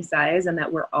any size and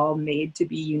that we're all made to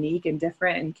be unique and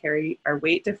different and carry our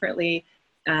weight differently,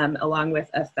 along with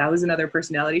 1,000 other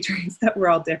personality traits that we're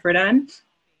all different on.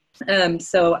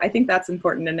 So I think that's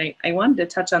important. And I wanted to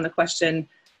touch on the question,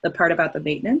 the part about the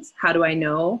maintenance. How do I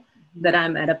know that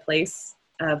I'm at a place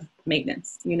of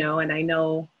maintenance?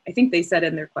 And I think they said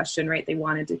in their question, right, they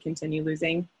wanted to continue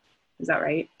losing. Is that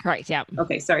right? Correct. Yeah.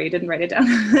 Okay. Sorry, you didn't write it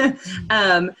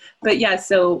down. But yeah,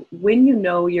 so when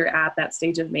you're at that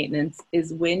stage of maintenance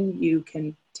is when you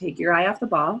can take your eye off the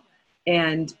ball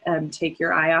and take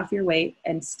your eye off your weight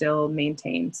and still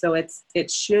maintain. So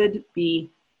it should be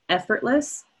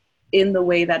effortless in the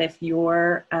way that if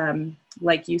you're,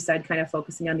 like you said, kind of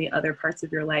focusing on the other parts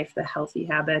of your life, the healthy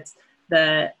habits,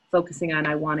 the focusing on,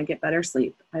 I want to get better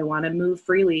sleep. I want to move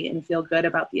freely and feel good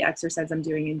about the exercise I'm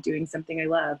doing and doing something I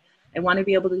love. I want to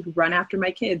be able to run after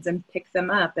my kids and pick them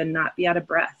up and not be out of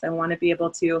breath. I want to be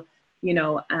able to,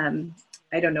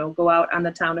 go out on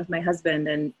the town with my husband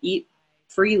and eat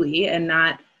freely and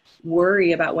not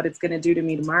worry about what it's going to do to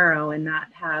me tomorrow and not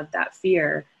have that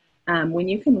fear. When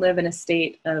you can live in a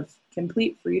state of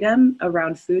complete freedom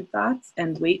around food thoughts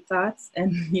and weight thoughts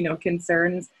and,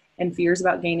 concerns and fears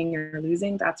about gaining or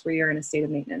losing, that's where you're in a state of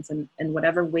maintenance. And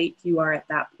whatever weight you are at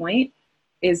that point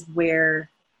is where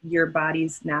your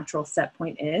body's natural set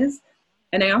point is.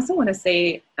 And I also want to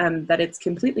say that it's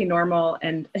completely normal.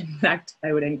 And in fact,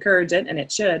 I would encourage it, and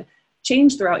it should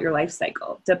change throughout your life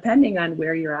cycle, depending on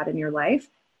where you're at in your life.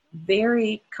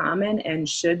 Very common and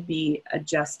should be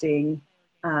adjusting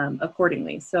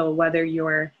accordingly. So whether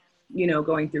you're,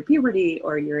 going through puberty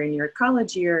or you're in your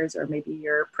college years, or maybe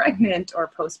you're pregnant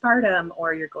or postpartum,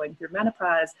 or you're going through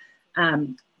menopause,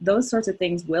 those sorts of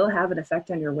things will have an effect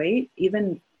on your weight,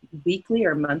 even weekly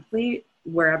or monthly,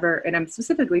 wherever. And I'm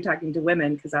specifically talking to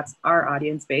women because that's our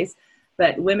audience base,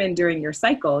 but women during your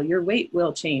cycle, your weight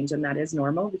will change, and that is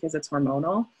normal because it's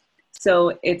hormonal.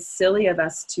 So it's silly of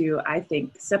us to, I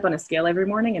think, step on a scale every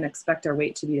morning and expect our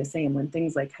weight to be the same when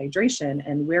things like hydration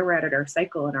and where we're at our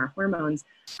cycle and our hormones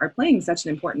are playing such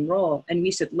an important role, and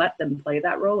we should let them play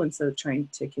that role instead of trying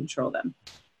to control them.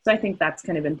 So I think that's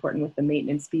kind of important with the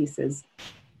maintenance piece is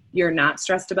you're not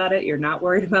stressed about it, you're not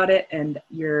worried about it, and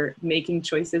you're making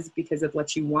choices because of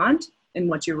what you want and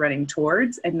what you're running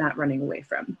towards and not running away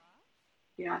from.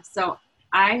 Yeah. So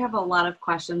I have a lot of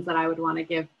questions that I would want to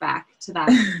give back to that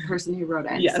person who wrote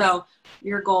in. Yes. So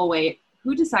your goal weight,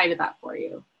 who decided that for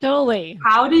you? Totally.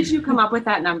 How did you come up with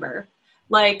that number?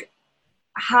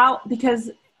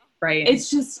 Because right. It's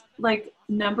just like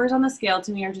numbers on the scale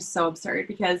to me are just so absurd,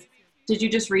 because did you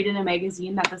just read in a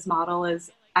magazine that this model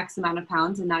is X amount of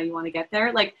pounds and now you want to get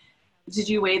there? Like, did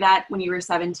you weigh that when you were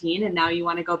 17 and now you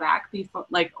want to go back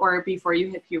before you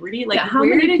hit puberty? Like, how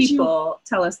many people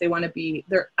tell us they want to be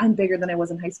I'm bigger than I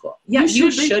was in high school. Yeah,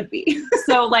 you should be.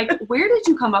 So where did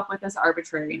you come up with this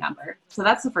arbitrary number? So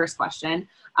that's the first question.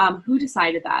 Who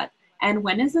decided that? And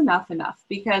when is enough?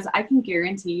 Because I can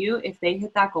guarantee you, if they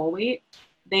hit that goal weight,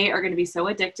 they are going to be so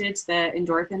addicted to the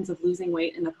endorphins of losing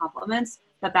weight and the compliments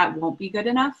that won't be good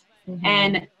enough. Mm-hmm.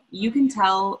 And you can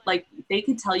tell, they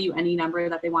could tell you any number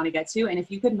that they want to get to. And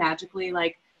if you could magically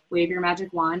wave your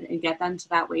magic wand and get them to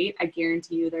that weight, I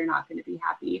guarantee you they're not going to be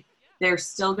happy. They're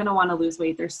still going to want to lose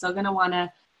weight. They're still going to want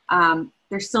to,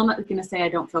 they're still not going to say, I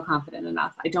don't feel confident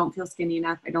enough. I don't feel skinny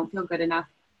enough. I don't feel good enough,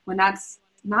 when that's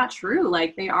not true.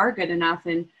 They are good enough.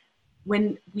 And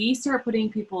when we start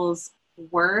putting people's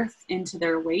worth into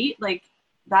their weight,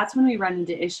 that's when we run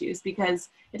into issues, because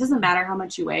it doesn't matter how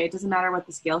much you weigh. It doesn't matter what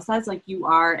the scale says, you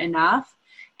are enough.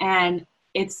 And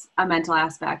it's a mental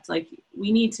aspect.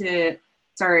 We need to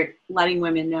start letting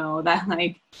women know that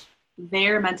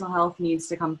their mental health needs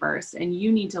to come first, and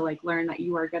you need to learn that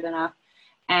you are good enough.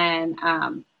 And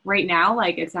right now,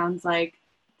 it sounds like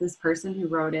this person who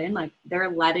wrote in, they're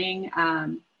letting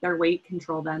their weight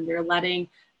control them. They're letting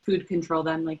food control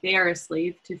them. They are a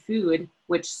slave to food,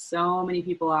 which so many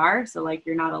people are. So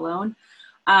you're not alone.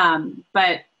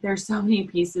 But there's so many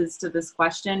pieces to this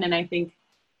question. And I think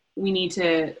we need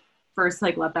to first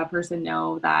let that person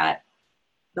know that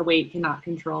the weight cannot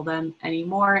control them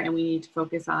anymore. And we need to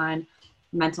focus on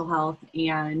mental health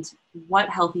and what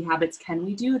healthy habits can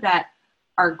we do that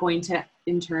are going to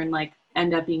in turn like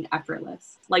end up being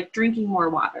effortless, like drinking more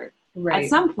water. Right. At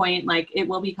some point, like it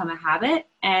will become a habit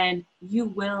and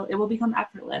it will become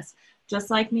effortless. Just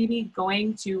like maybe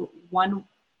doing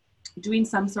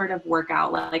some sort of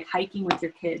workout, like hiking with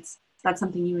your kids. That's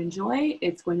something you enjoy.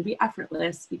 It's going to be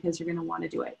effortless because you're going to want to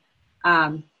do it.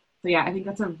 So yeah, I think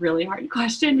that's a really hard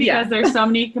question because there's so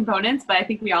many components, but I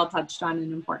think we all touched on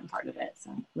an important part of it.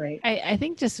 So Right. I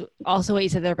think just also what you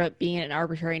said there about being an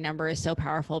arbitrary number is so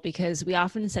powerful because we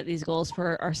often set these goals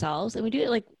for ourselves and we do it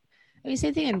like, I mean,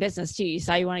 same thing in business too. You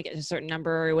saw you want to get to a certain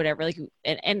number or whatever, like,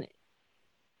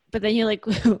 but then you're like,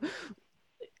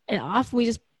 and often we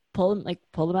just pull them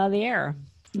out of the air.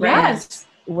 yes.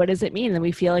 And what does it mean? Then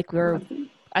we feel like we're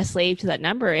a slave to that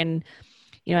number. And,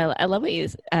 you know, I love what you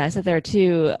said there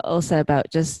too, Elsa,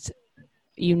 about just,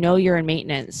 you're in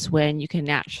maintenance when you can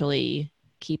naturally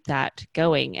keep that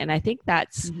going. And I think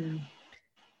that's going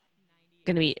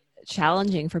to be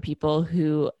challenging for people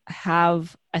who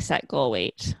have a set goal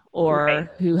weight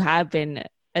or who have been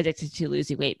addicted to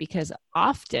losing weight, because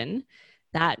often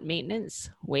that maintenance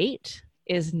weight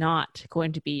is not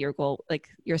going to be your goal, like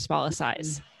your smallest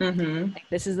size. Like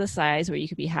this is the size where you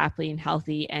could be happy and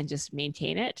healthy and just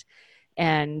maintain it.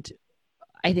 And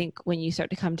I think when you start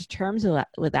to come to terms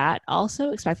with that,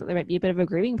 also expect that there might be a bit of a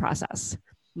grieving process.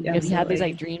 Yeah, if you have these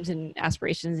like dreams and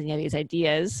aspirations and you have these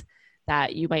ideas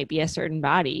that you might be a certain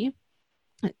body,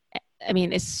 I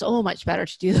mean, it's so much better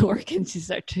to do the work and to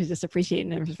start to just appreciate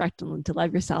and respect and to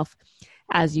love yourself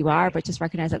as you are, but just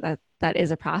recognize that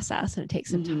is a process and it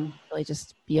takes some time to really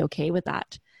just be okay with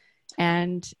that.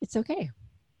 And it's okay.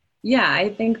 Yeah, I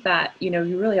think that, you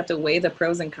really have to weigh the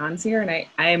pros and cons here. And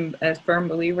I'm a firm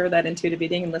believer that intuitive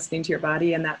eating and listening to your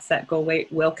body and that set goal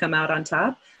weight will come out on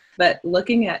top. But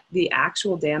looking at the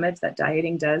actual damage that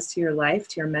dieting does to your life,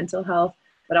 to your mental health,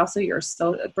 but also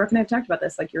Brooke and I've talked about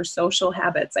this, like your social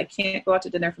habits. I can't go out to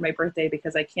dinner for my birthday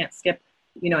because I can't skip,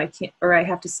 I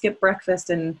have to skip breakfast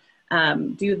and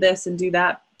do this and do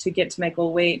that to get to my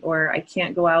goal weight, or I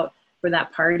can't go out for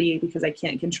that party because I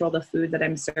can't control the food that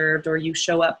I'm served, or you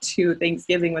show up to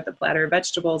Thanksgiving with a platter of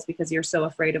vegetables because you're so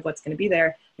afraid of what's going to be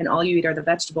there and all you eat are the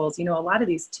vegetables. A lot of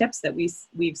these tips that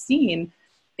we've seen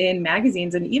in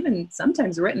magazines and even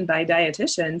sometimes written by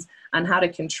dietitians on how to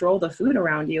control the food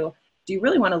around you. Do you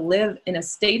really want to live in a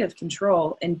state of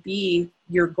control and be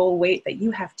your goal weight that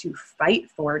you have to fight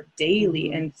for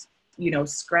daily and,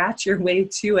 scratch your way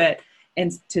to it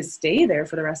and to stay there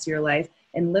for the rest of your life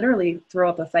and literally throw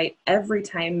up a fight every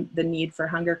time the need for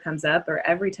hunger comes up, or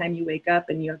every time you wake up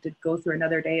and you have to go through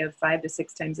another day of 5 to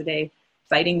 6 times a day,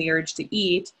 fighting the urge to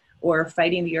eat or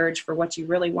fighting the urge for what you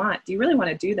really want? Do you really want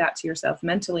to do that to yourself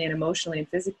mentally and emotionally and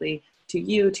physically, to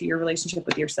your relationship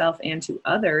with yourself and to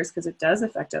others? Because it does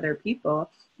affect other people,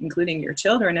 including your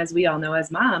children, as we all know as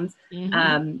moms.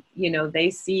 They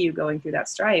see you going through that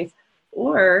strife.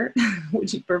 Or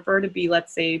would you prefer to be,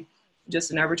 let's say,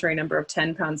 just an arbitrary number of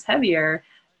 10 pounds heavier,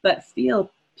 but feel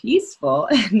peaceful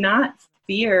and not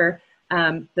fear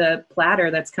the platter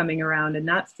that's coming around and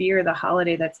not fear the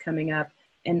holiday that's coming up,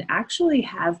 and actually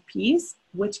have peace,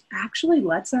 which actually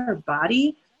lets our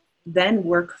body then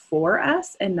work for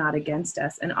us and not against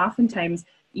us? And oftentimes,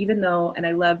 even though, and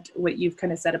I loved what you've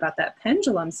kind of said about that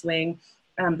pendulum swing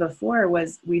before,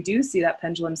 was we do see that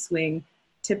pendulum swing.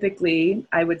 Typically,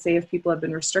 I would say if people have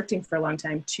been restricting for a long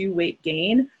time, to weight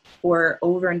gain or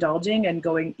overindulging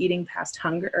and eating past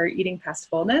hunger or eating past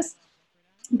fullness.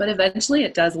 But eventually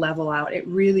it does level out. It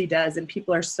really does. And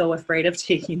people are so afraid of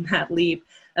taking that leap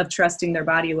of trusting their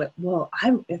body with,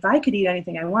 if I could eat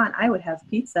anything I want, I would have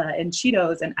pizza and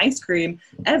Cheetos and ice cream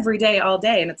every day, all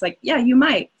day. And it's like, yeah, you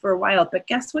might for a while, but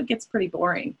guess what gets pretty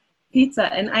boring?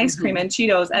 Pizza and ice cream and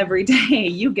Cheetos every day.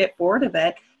 You get bored of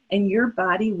it. And your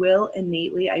body will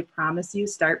innately, I promise you,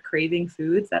 start craving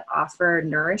foods that offer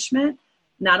nourishment,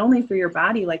 not only for your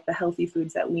body, like the healthy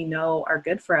foods that we know are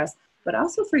good for us, but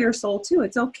also for your soul too.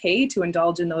 It's okay to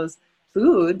indulge in those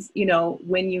foods,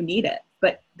 when you need it.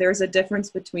 But there's a difference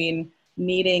between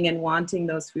needing and wanting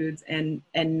those foods and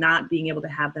not being able to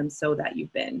have them so that you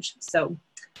binge. So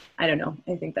I don't know.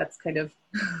 I think that's kind of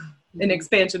an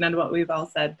expansion on what we've all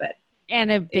said, but and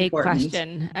a big important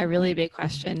question, a really big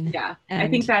question. Yeah. And I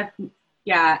think that,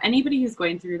 anybody who's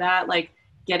going through that, like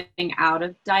getting out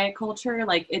of diet culture,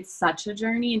 like it's such a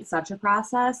journey and such a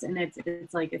process. And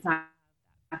it's like, it's not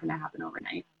going to happen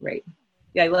overnight. Right.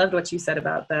 Yeah. I loved what you said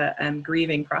about the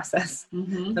grieving process.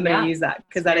 I'm going to use that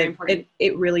because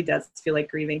it really does feel like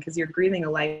grieving, because you're grieving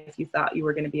a life you thought you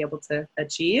were going to be able to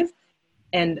achieve.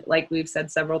 And like we've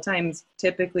said several times,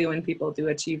 typically when people do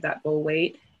achieve that goal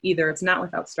weight, either it's not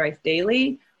without strife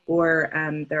daily, or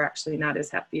they're actually not as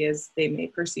happy as they may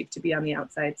perceive to be on the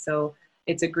outside. So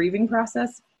it's a grieving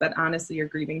process, but honestly, you're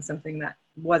grieving something that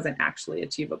wasn't actually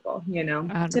achievable,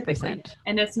 100%. typically.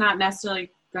 And it's not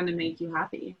necessarily going to make you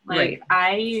happy. Like Right.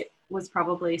 I was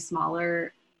probably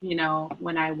smaller,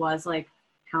 when I was like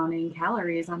counting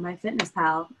calories on my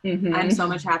FitnessPal. Mhm. I'm so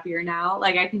much happier now.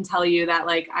 Like I can tell you that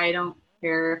like I don't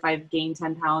care if I've gained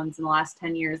 10 pounds in the last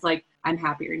 10 years. Like I'm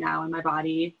happier now in my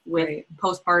body with Right.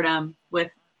 postpartum, with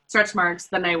stretch marks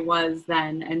than I was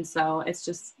then. And so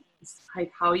it's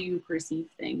like how you perceive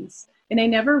things. And I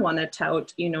never want to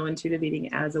tout, intuitive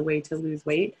eating as a way to lose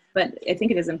weight. But I think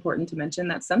it is important to mention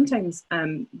that sometimes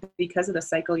because of the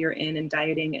cycle you're in and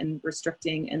dieting and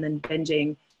restricting and then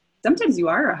binging, sometimes you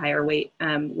are a higher weight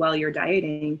while you're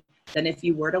dieting than if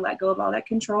you were to let go of all that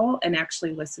control and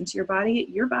actually listen to your body.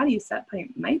 Your body's set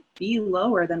point might be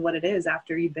lower than what it is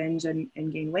after you binge and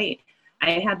gain weight.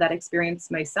 I had that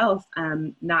experience myself,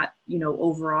 not,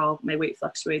 overall my weight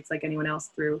fluctuates like anyone else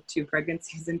through 2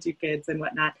 pregnancies and 2 kids and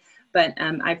whatnot. But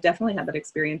I've definitely had that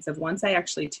experience of once I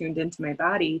actually tuned into my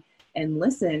body and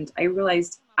listened, I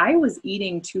realized I was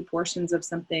eating 2 portions of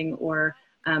something or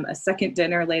a second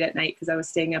dinner late at night because I was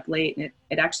staying up late and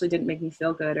it actually didn't make me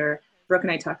feel good. Or Brooke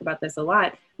and I talk about this a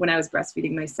lot. When I was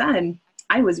breastfeeding my son,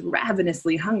 I was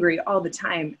ravenously hungry all the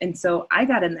time. And so I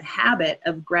got in the habit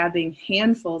of grabbing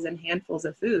handfuls and handfuls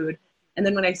of food. And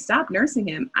then when I stopped nursing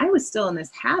him, I was still in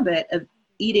this habit of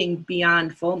eating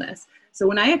beyond fullness. So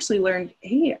when I actually learned,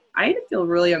 hey, I feel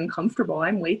really uncomfortable.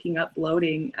 I'm waking up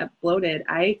bloated.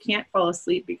 I can't fall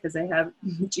asleep because I have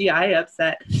GI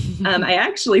upset. I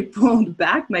actually pulled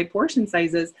back my portion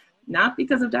sizes, not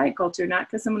because of diet culture, not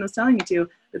because someone was telling me to,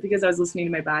 but because I was listening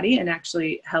to my body, and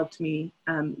actually helped me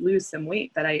lose some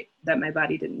weight that my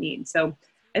body didn't need. So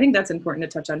I think that's important to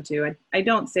touch on too. I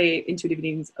don't say intuitive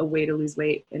eating is a way to lose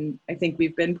weight. And I think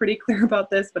we've been pretty clear about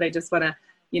this, but I just want to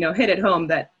hit it home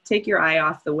that take your eye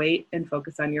off the weight and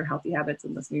focus on your healthy habits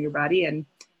and listen to your body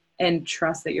and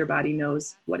trust that your body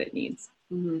knows what it needs.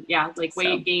 Mm-hmm. Yeah. Like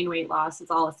weight gain, weight loss,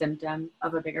 it's all a symptom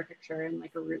of a bigger picture and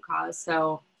like a root cause.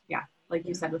 So yeah, like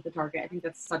you said with the target, I think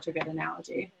that's such a good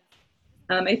analogy.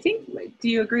 I think, do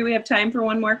you agree we have time for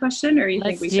one more question, or you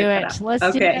think we should cut off?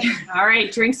 Let's do it. All right.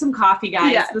 Drink some coffee,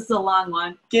 guys. Yeah. This is a long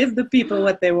one. Give the people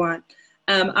what they want.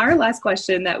 Our last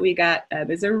question that we got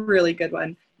is a really good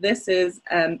one. This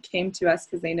came to us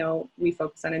because they know we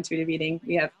focus on intuitive eating.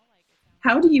 We have,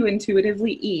 how do you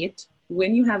intuitively eat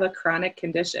when you have a chronic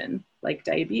condition like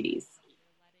diabetes?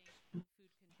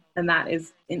 And that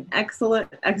is an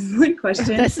excellent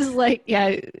question. This is like,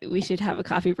 we should have a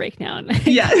coffee break now.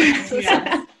 Yeah.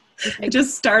 Yeah.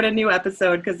 Just start a new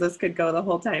episode because this could go the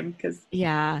whole time because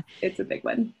it's a big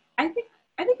one. I think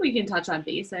we can touch on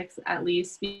basics at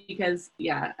least because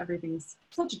everything's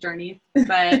such a journey.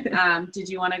 But did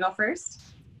you want to go first?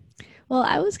 Well,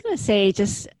 I was going to say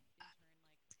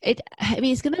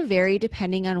it's going to vary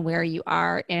depending on where you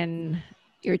are in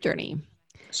your journey.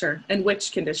 Sure. And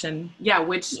which condition?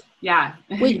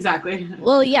 Exactly.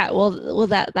 Well,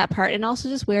 that part, and also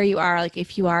just where you are, like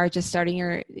if you are just starting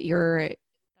your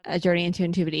journey into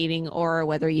intuitive eating, or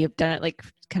whether you've done it like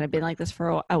kind of been like this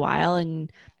for a while and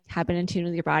have been in tune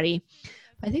with your body.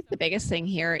 I think the biggest thing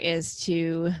here is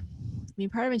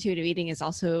part of intuitive eating is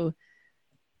also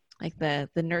like the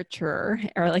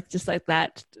nurturer, or like just like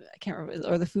that, I can't remember,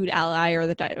 or the food ally, or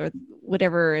the diet, or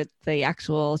whatever the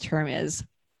actual term is,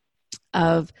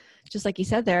 of just like you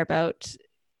said there about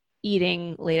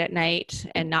eating late at night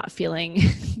and not feeling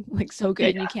like so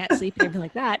good and you can't sleep and everything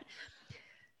like that.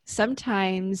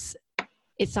 Sometimes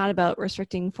it's not about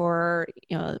restricting for,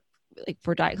 like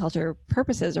for diet culture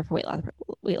purposes or for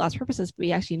weight loss purposes, but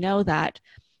we actually know that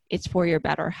it's for your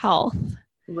better health,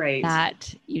 right?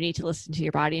 That you need to listen to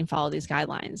your body and follow these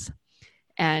guidelines.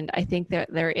 And I think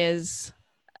that there is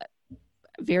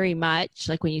very much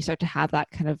like when you start to have that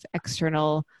kind of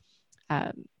external,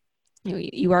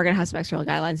 you are going to have some external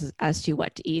guidelines as to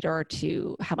what to eat or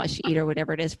to how much to eat or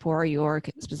whatever it is for your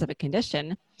specific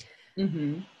condition.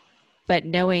 Mm-hmm. But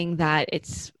knowing that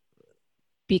it's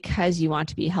because you want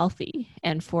to be healthy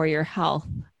and for your health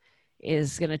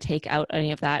is going to take out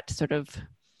any of that sort of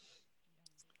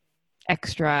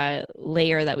extra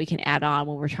layer that we can add on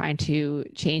when we're trying to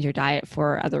change your diet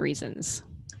for other reasons.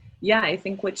 Yeah, I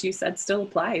think what you said still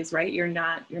applies, right? You're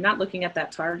not looking at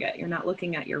that target. You're not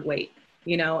looking at your weight,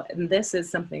 and this is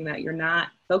something that you're not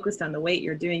focused on the weight.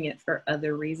 You're doing it for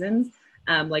other reasons,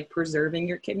 like preserving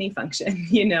your kidney function,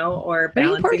 or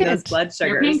balancing those blood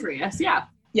sugars. Your pancreas, yeah.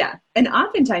 Yeah. And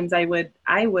oftentimes I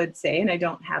would say, and I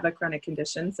don't have a chronic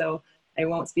condition, so I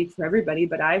won't speak for everybody,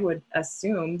 but I would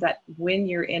assume that when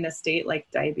you're in a state like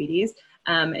diabetes,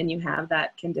 and you have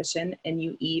that condition and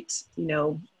you eat,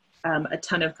 a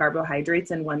ton of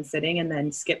carbohydrates in one sitting and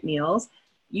then skip meals,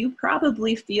 you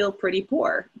probably feel pretty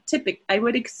poor. I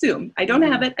would assume. I don't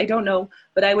have it. I don't know.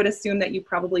 But I would assume that you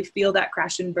probably feel that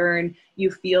crash and burn.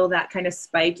 You feel that kind of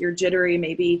spike. You're jittery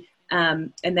maybe.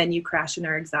 And then you crash and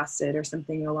are exhausted or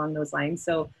something along those lines.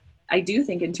 So I do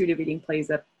think intuitive eating plays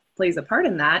a part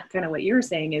in that. Kind of what you were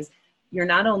saying is you're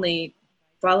not only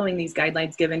following these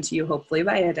guidelines given to you, hopefully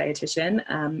by a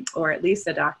dietitian or at least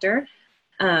a doctor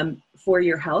for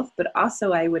your health, but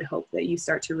also I would hope that you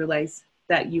start to realize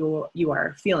that you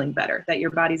are feeling better, that your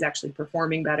body's actually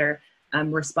performing better,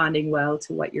 responding well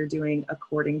to what you're doing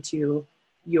according to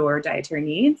your dietary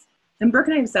needs. And Brooke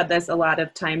and I have said this a lot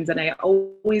of times, and I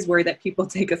always worry that people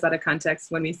take us out of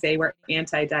context when we say we're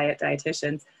anti-diet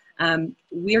dietitians.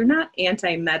 We're not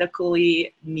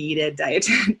anti-medically needed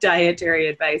dietary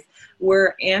advice.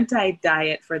 We're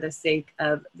anti-diet for the sake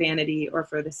of vanity or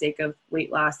for the sake of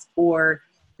weight loss or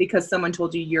because someone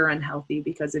told you you're unhealthy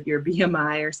because of your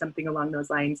BMI or something along those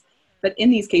lines. But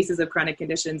in these cases of chronic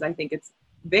conditions, I think it's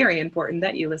very important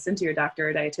that you listen to your doctor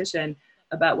or dietitian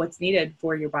about what's needed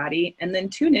for your body and then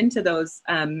tune into those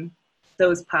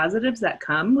positives that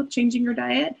come with changing your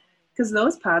diet, because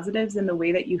those positives and the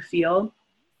way that you feel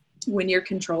when you're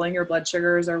controlling your blood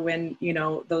sugars or when,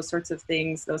 those sorts of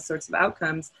things, those sorts of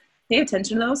outcomes, pay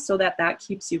attention to those so that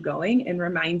keeps you going and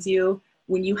reminds you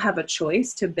when you have a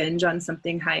choice to binge on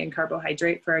something high in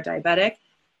carbohydrate for a diabetic,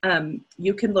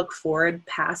 you can look forward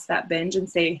past that binge and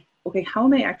say, okay, how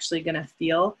am I actually going to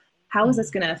feel? How is this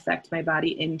going to affect my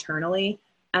body internally?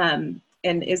 And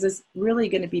is this really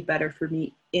going to be better for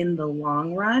me in the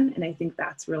long run? And I think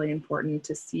that's really important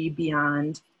to see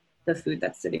beyond the food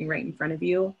that's sitting right in front of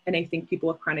you. And I think people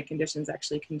with chronic conditions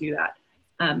actually can do that.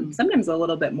 Sometimes a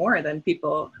little bit more than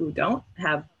people who don't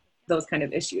have those kind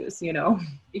of issues,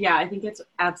 Yeah, I think it's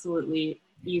absolutely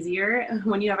easier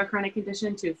when you have a chronic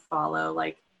condition to follow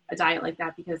like a diet like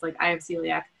that, because like I have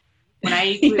celiac. When I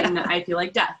eat gluten, I feel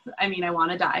like death. I mean, I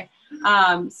want to die.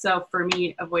 So for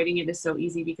me, avoiding it is so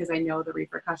easy because I know the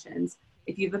repercussions.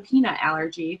 If you have a peanut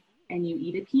allergy and you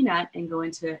eat a peanut and go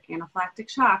into anaphylactic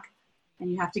shock and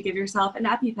you have to give yourself an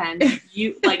EpiPen,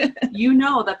 you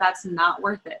know that's not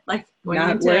worth it. Like going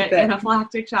into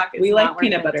anaphylactic shock is we not like worth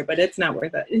peanut it. butter, but it's not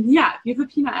worth it. Yeah, if you have a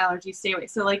peanut allergy, stay away.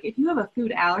 So like if you have a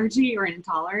food allergy or an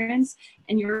intolerance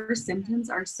and your symptoms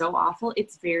are so awful,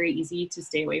 it's very easy to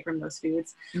stay away from those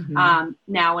foods. Mm-hmm.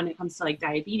 Now, when it comes to like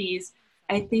diabetes,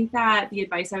 I think that the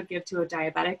advice I would give to a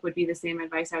diabetic would be the same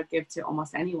advice I would give to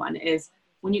almost anyone is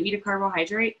when you eat a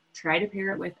carbohydrate, try to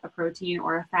pair it with a protein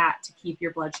or a fat to keep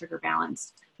your blood sugar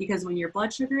balanced. Because when your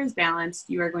blood sugar is balanced,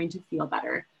 you are going to feel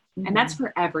better. Mm-hmm. And that's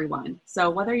for everyone.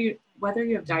 So whether you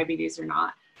have diabetes or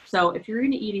not. So if you're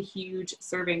going to eat a huge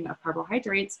serving of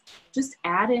carbohydrates, just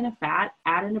add in a fat,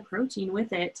 add in a protein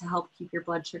with it to help keep your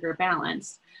blood sugar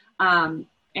balanced. And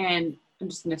I'm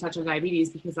just going to touch on diabetes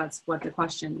because that's what the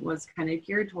question was kind of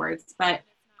geared towards. But,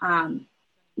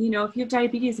 if you have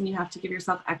diabetes and you have to give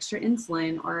yourself extra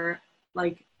insulin or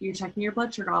like you're checking your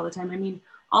blood sugar all the time, I mean,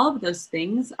 all of those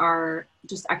things are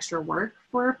just extra work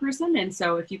for a person. And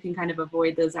so if you can kind of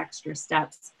avoid those extra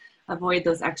steps, avoid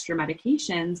those extra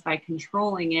medications by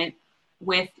controlling it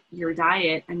with your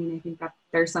diet, I mean, I think that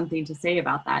there's something to say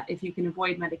about that. If you can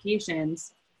avoid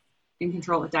medications and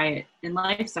control with diet and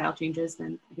lifestyle changes,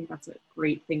 then I think that's a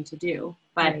great thing to do.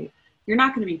 But you're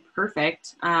not going to be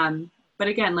perfect. But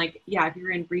again, if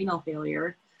you're in renal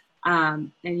failure,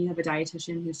 and you have a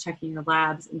dietitian who's checking your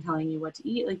labs and telling you what to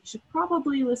eat, you should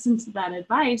probably listen to that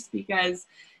advice, because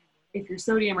if your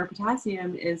sodium or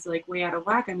potassium is way out of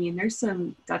whack, I mean, there's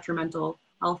some detrimental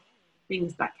health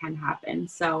things that can happen.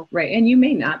 So, right. And you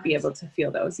may not be able to feel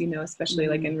those, especially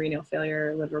in renal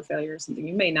failure or liver failure or something,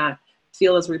 you may not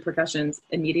feel those repercussions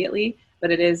immediately, but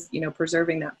it is,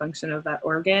 preserving that function of that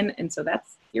organ. And so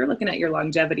you're looking at your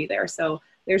longevity there. So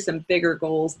there's some bigger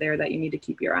goals there that you need to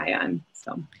keep your eye on.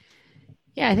 So.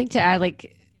 Yeah, I think to add,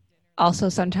 also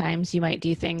sometimes you might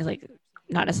do things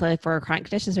not necessarily for chronic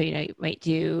conditions, but you might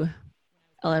do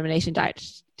elimination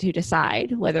diets to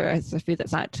decide whether it's a food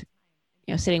that's not,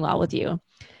 sitting well with you.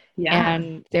 Yeah.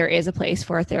 And there is a place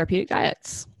for therapeutic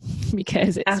diets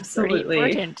because it's pretty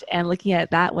important. And looking at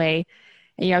it that way,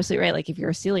 and you're absolutely right. If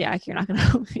you're a celiac, you're not going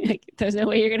to, there's no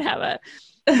way you're going to have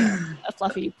a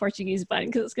fluffy Portuguese bun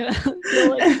because it's going to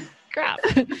feel like crap.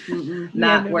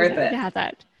 Not worth it. To have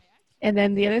that. And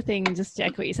then the other thing, just to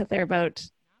echo what you said there about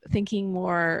thinking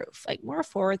more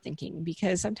forward thinking,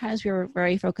 because sometimes we're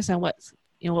very focused on what's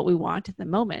what we want at the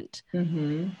moment.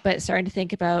 But starting to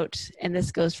think about, and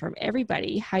this goes from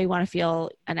everybody, how you want to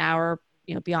feel an hour,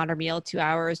 beyond our meal, 2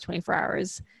 hours, 24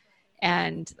 hours.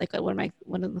 And like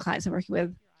one of the clients I'm working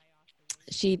with,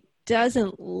 she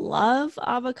doesn't love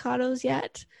avocados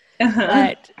yet,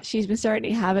 but she's been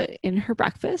starting to have it in her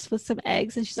breakfast with some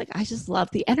eggs. And she's like, I just love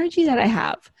the energy that I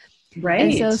have. Right.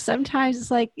 And so sometimes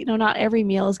it's like, not every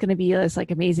meal is going to be this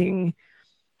like amazing,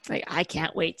 like, I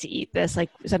can't wait to eat this. Like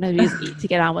sometimes we just eat to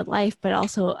get on with life, but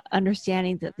also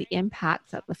understanding that the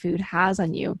impact that the food has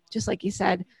on you, just like you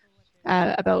said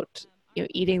about,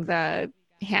 eating the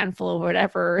handful or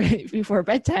whatever before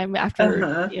bedtime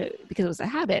after, because it was a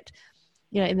habit,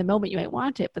 in the moment you might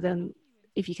want it, but then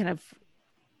if you kind of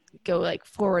go like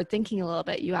forward thinking a little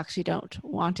bit, you actually don't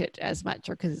want it as much,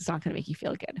 or because it's not going to make you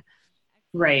feel good.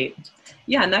 Right.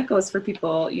 Yeah. And that goes for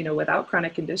people, without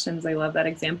chronic conditions. I love that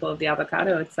example of the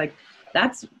avocado. It's like,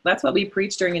 that's what we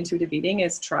preach during intuitive eating,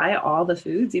 is try all the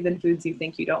foods, even foods you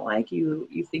think you don't like, you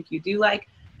think you do like,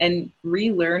 and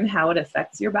relearn how it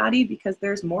affects your body, because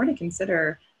there's more to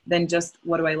consider than just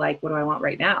what do I like, what do I want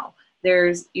right now.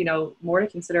 There's, more to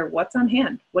consider. What's on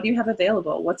hand? What do you have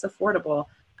available? What's affordable?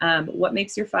 What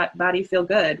makes your body feel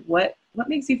good? What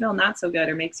makes you feel not so good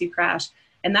or makes you crash?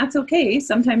 And that's okay.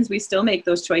 Sometimes we still make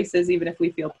those choices, even if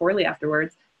we feel poorly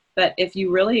afterwards. But if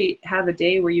you really have a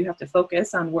day where you have to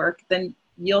focus on work, then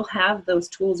you'll have those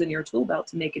tools in your tool belt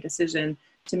to make a decision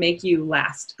to make you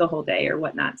last the whole day or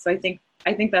whatnot. So I think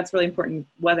that's really important,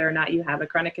 whether or not you have a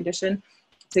chronic condition,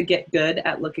 to get good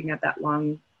at looking at that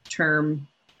long-term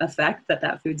effect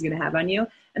that food's going to have on you.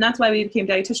 And that's why we became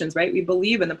dietitians, right? We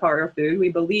believe in the power of food. We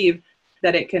believe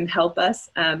that it can help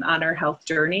us on our health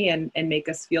journey and make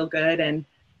us feel good. And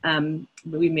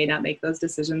we may not make those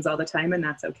decisions all the time, and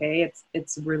that's okay.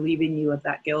 It's relieving you of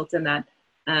that guilt and that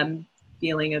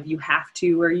feeling of you have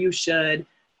to or you should,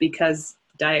 because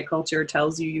diet culture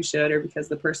tells you should, or because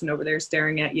the person over there is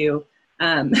staring at you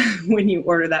when you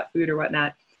order that food or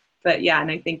whatnot. But yeah,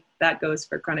 and I think that goes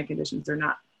for chronic conditions or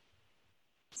not.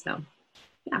 So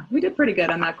yeah, we did pretty good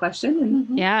on that question,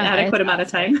 and adequate amount of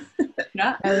time.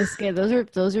 Yeah, that was good.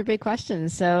 Those are big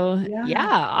questions. So yeah,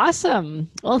 awesome.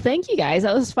 Well, thank you guys.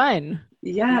 That was fun.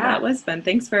 Yeah, that was fun.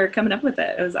 Thanks for coming up with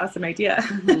it. It was an awesome idea.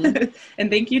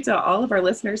 And thank you to all of our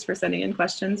listeners for sending in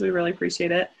questions. We really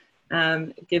appreciate it.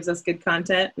 It gives us good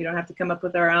content. We don't have to come up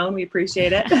with our own. We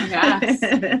appreciate it.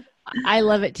 Yes. I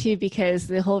love it too, because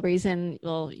the whole reason,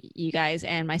 you guys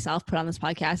and myself put on this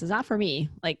podcast is not for me.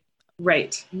 Like,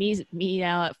 right. Me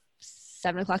now at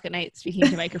 7:00 at night speaking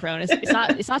to a microphone. It's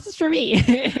not just for me.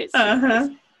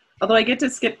 Although I get to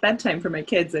skip bedtime for my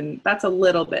kids, and that's a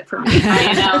little bit for me.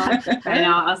 I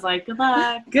know. I was like, good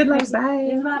luck. Good luck.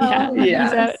 Bye.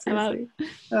 Yeah. I'm out.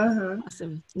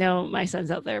 Awesome. No, my son's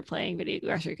out there playing video.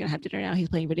 We're actually going to have dinner now. He's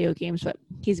playing video games, but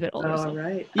he's a bit older. All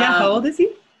right. Yeah. How old is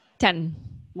he? 10.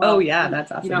 Well, yeah.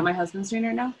 That's awesome. You know what my husband's doing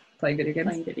right now? Playing video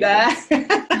games.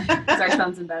 Because our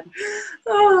son's in bed.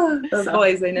 Oh, those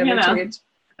boys, they never change.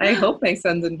 I hope my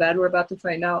son's in bed. We're about to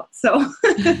find out. So,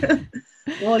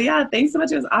 well, yeah, thanks so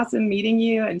much. It was awesome meeting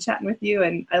you and chatting with you.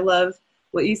 And I love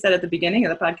what you said at the beginning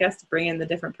of the podcast, to bring in the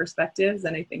different perspectives.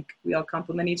 And I think we all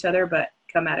complement each other, but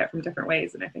come at it from different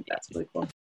ways. And I think that's really cool.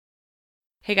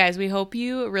 Hey guys, we hope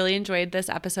you really enjoyed this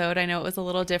episode. I know it was a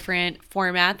little different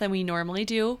format than we normally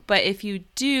do, but if you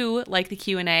do like the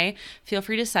Q&A, feel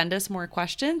free to send us more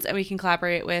questions and we can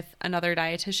collaborate with another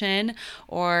dietitian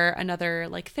or another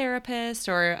therapist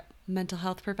or mental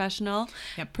health professional.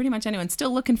 Yeah, pretty much anyone.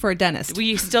 Still looking for a dentist.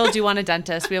 We still do want a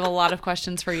dentist. We have a lot of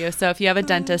questions for you. So if you have a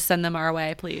dentist, send them our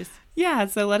way, please. Yeah,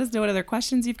 so let us know what other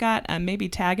questions you've got. Maybe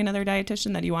tag another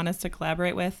dietitian that you want us to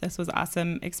collaborate with. This was an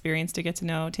awesome experience to get to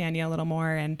know Tanya a little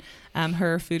more and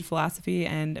her food philosophy.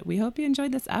 And we hope you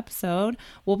enjoyed this episode.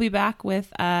 We'll be back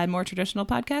with a more traditional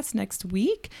podcast next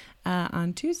week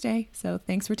on Tuesday. So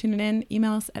thanks for tuning in.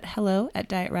 Email us at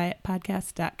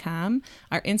hello@dietriotpodcast.com.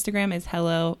 Our Instagram is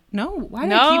hello. No, why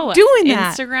do I keep doing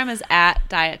that? Instagram is at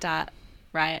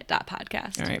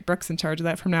diet.riot.podcast. All right, Brooke's in charge of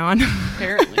that from now on.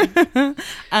 Apparently.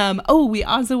 We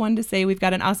also wanted to say we've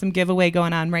got an awesome giveaway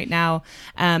going on right now.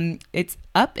 It's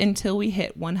up until we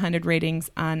hit 100 ratings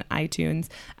on iTunes.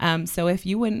 So if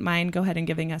you wouldn't mind, go ahead and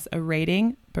giving us a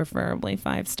rating, preferably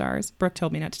 5 stars. Brooke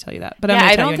told me not to tell you that, but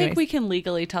I don't think anyways. we can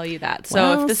legally tell you that. So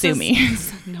well, if this sue me.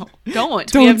 No,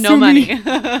 don't. We have no money.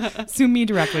 Sue me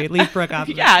directly. Leave Brooke off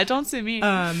of it. Don't sue me.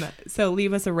 So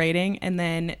leave us a rating, and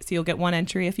then you'll get 1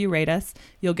 entry if you rate us.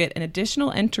 You'll get an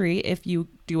additional entry if you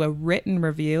do a written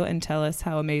review and tell us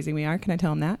how amazing we are. Can I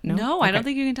tell them that? No, I don't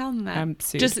think you can tell them that. I'm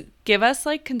sued. Just give us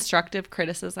like constructive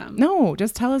criticism. No,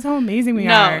 just tell us how amazing we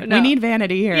are. No. We need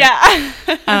vanity here. Yeah.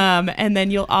 And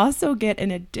then you'll also get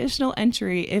an additional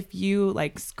entry if you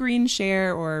like screen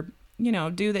share or, you know,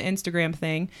 do the Instagram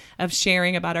thing of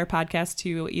sharing about our podcast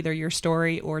to either your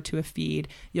story or to a feed.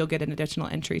 You'll get an additional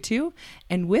entry too.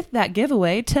 And with that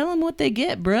giveaway, tell them what they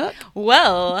get, Brooke.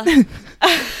 Well,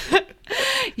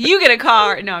 you get a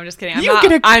car. No, I'm just kidding.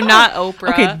 I'm not Oprah.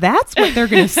 Okay, that's what they're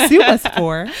going to sue us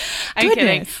for. I'm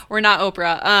kidding. Goodness. We're not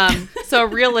Oprah. So a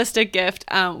realistic gift.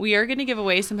 We are going to give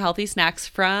away some healthy snacks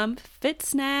from Fit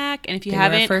Snack. And if you They were our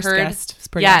haven't first heard, guest. It's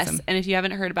pretty yes, awesome. and if you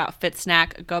haven't heard about Fit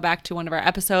Snack, go back to one of our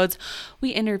episodes.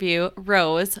 We interview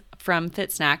Rose from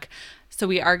Fit Snack. So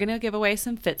we are going to give away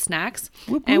some Fit Snacks.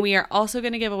 Whoop, And whoop. we are also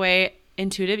going to give away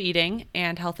Intuitive Eating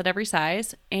and Health at Every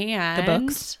Size. And The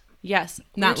books? Yes.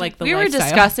 Not like the We were lifestyle.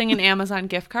 discussing an Amazon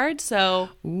gift card. So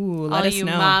Ooh, all let us you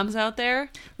know. moms out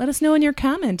there. Let us know in your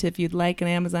comment if you'd like an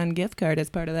Amazon gift card as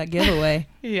part of that giveaway.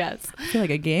 Yes. I feel like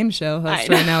a game show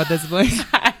host I right now with this voice.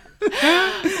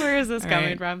 Where is this All coming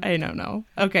right. from? I don't know.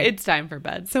 Okay. It's time for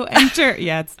bed. So enter.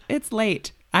 Yeah, it's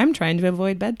late. I'm trying to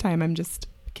avoid bedtime. I'm just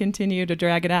continue to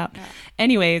drag it out. Yeah.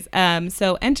 Anyways,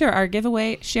 so enter our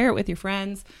giveaway, share it with your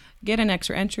friends, get an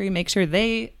extra entry, make sure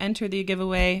they enter the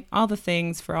giveaway, all the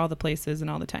things for all the places and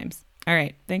all the times. All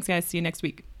right. Thanks, guys. See you next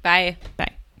week. Bye. Bye.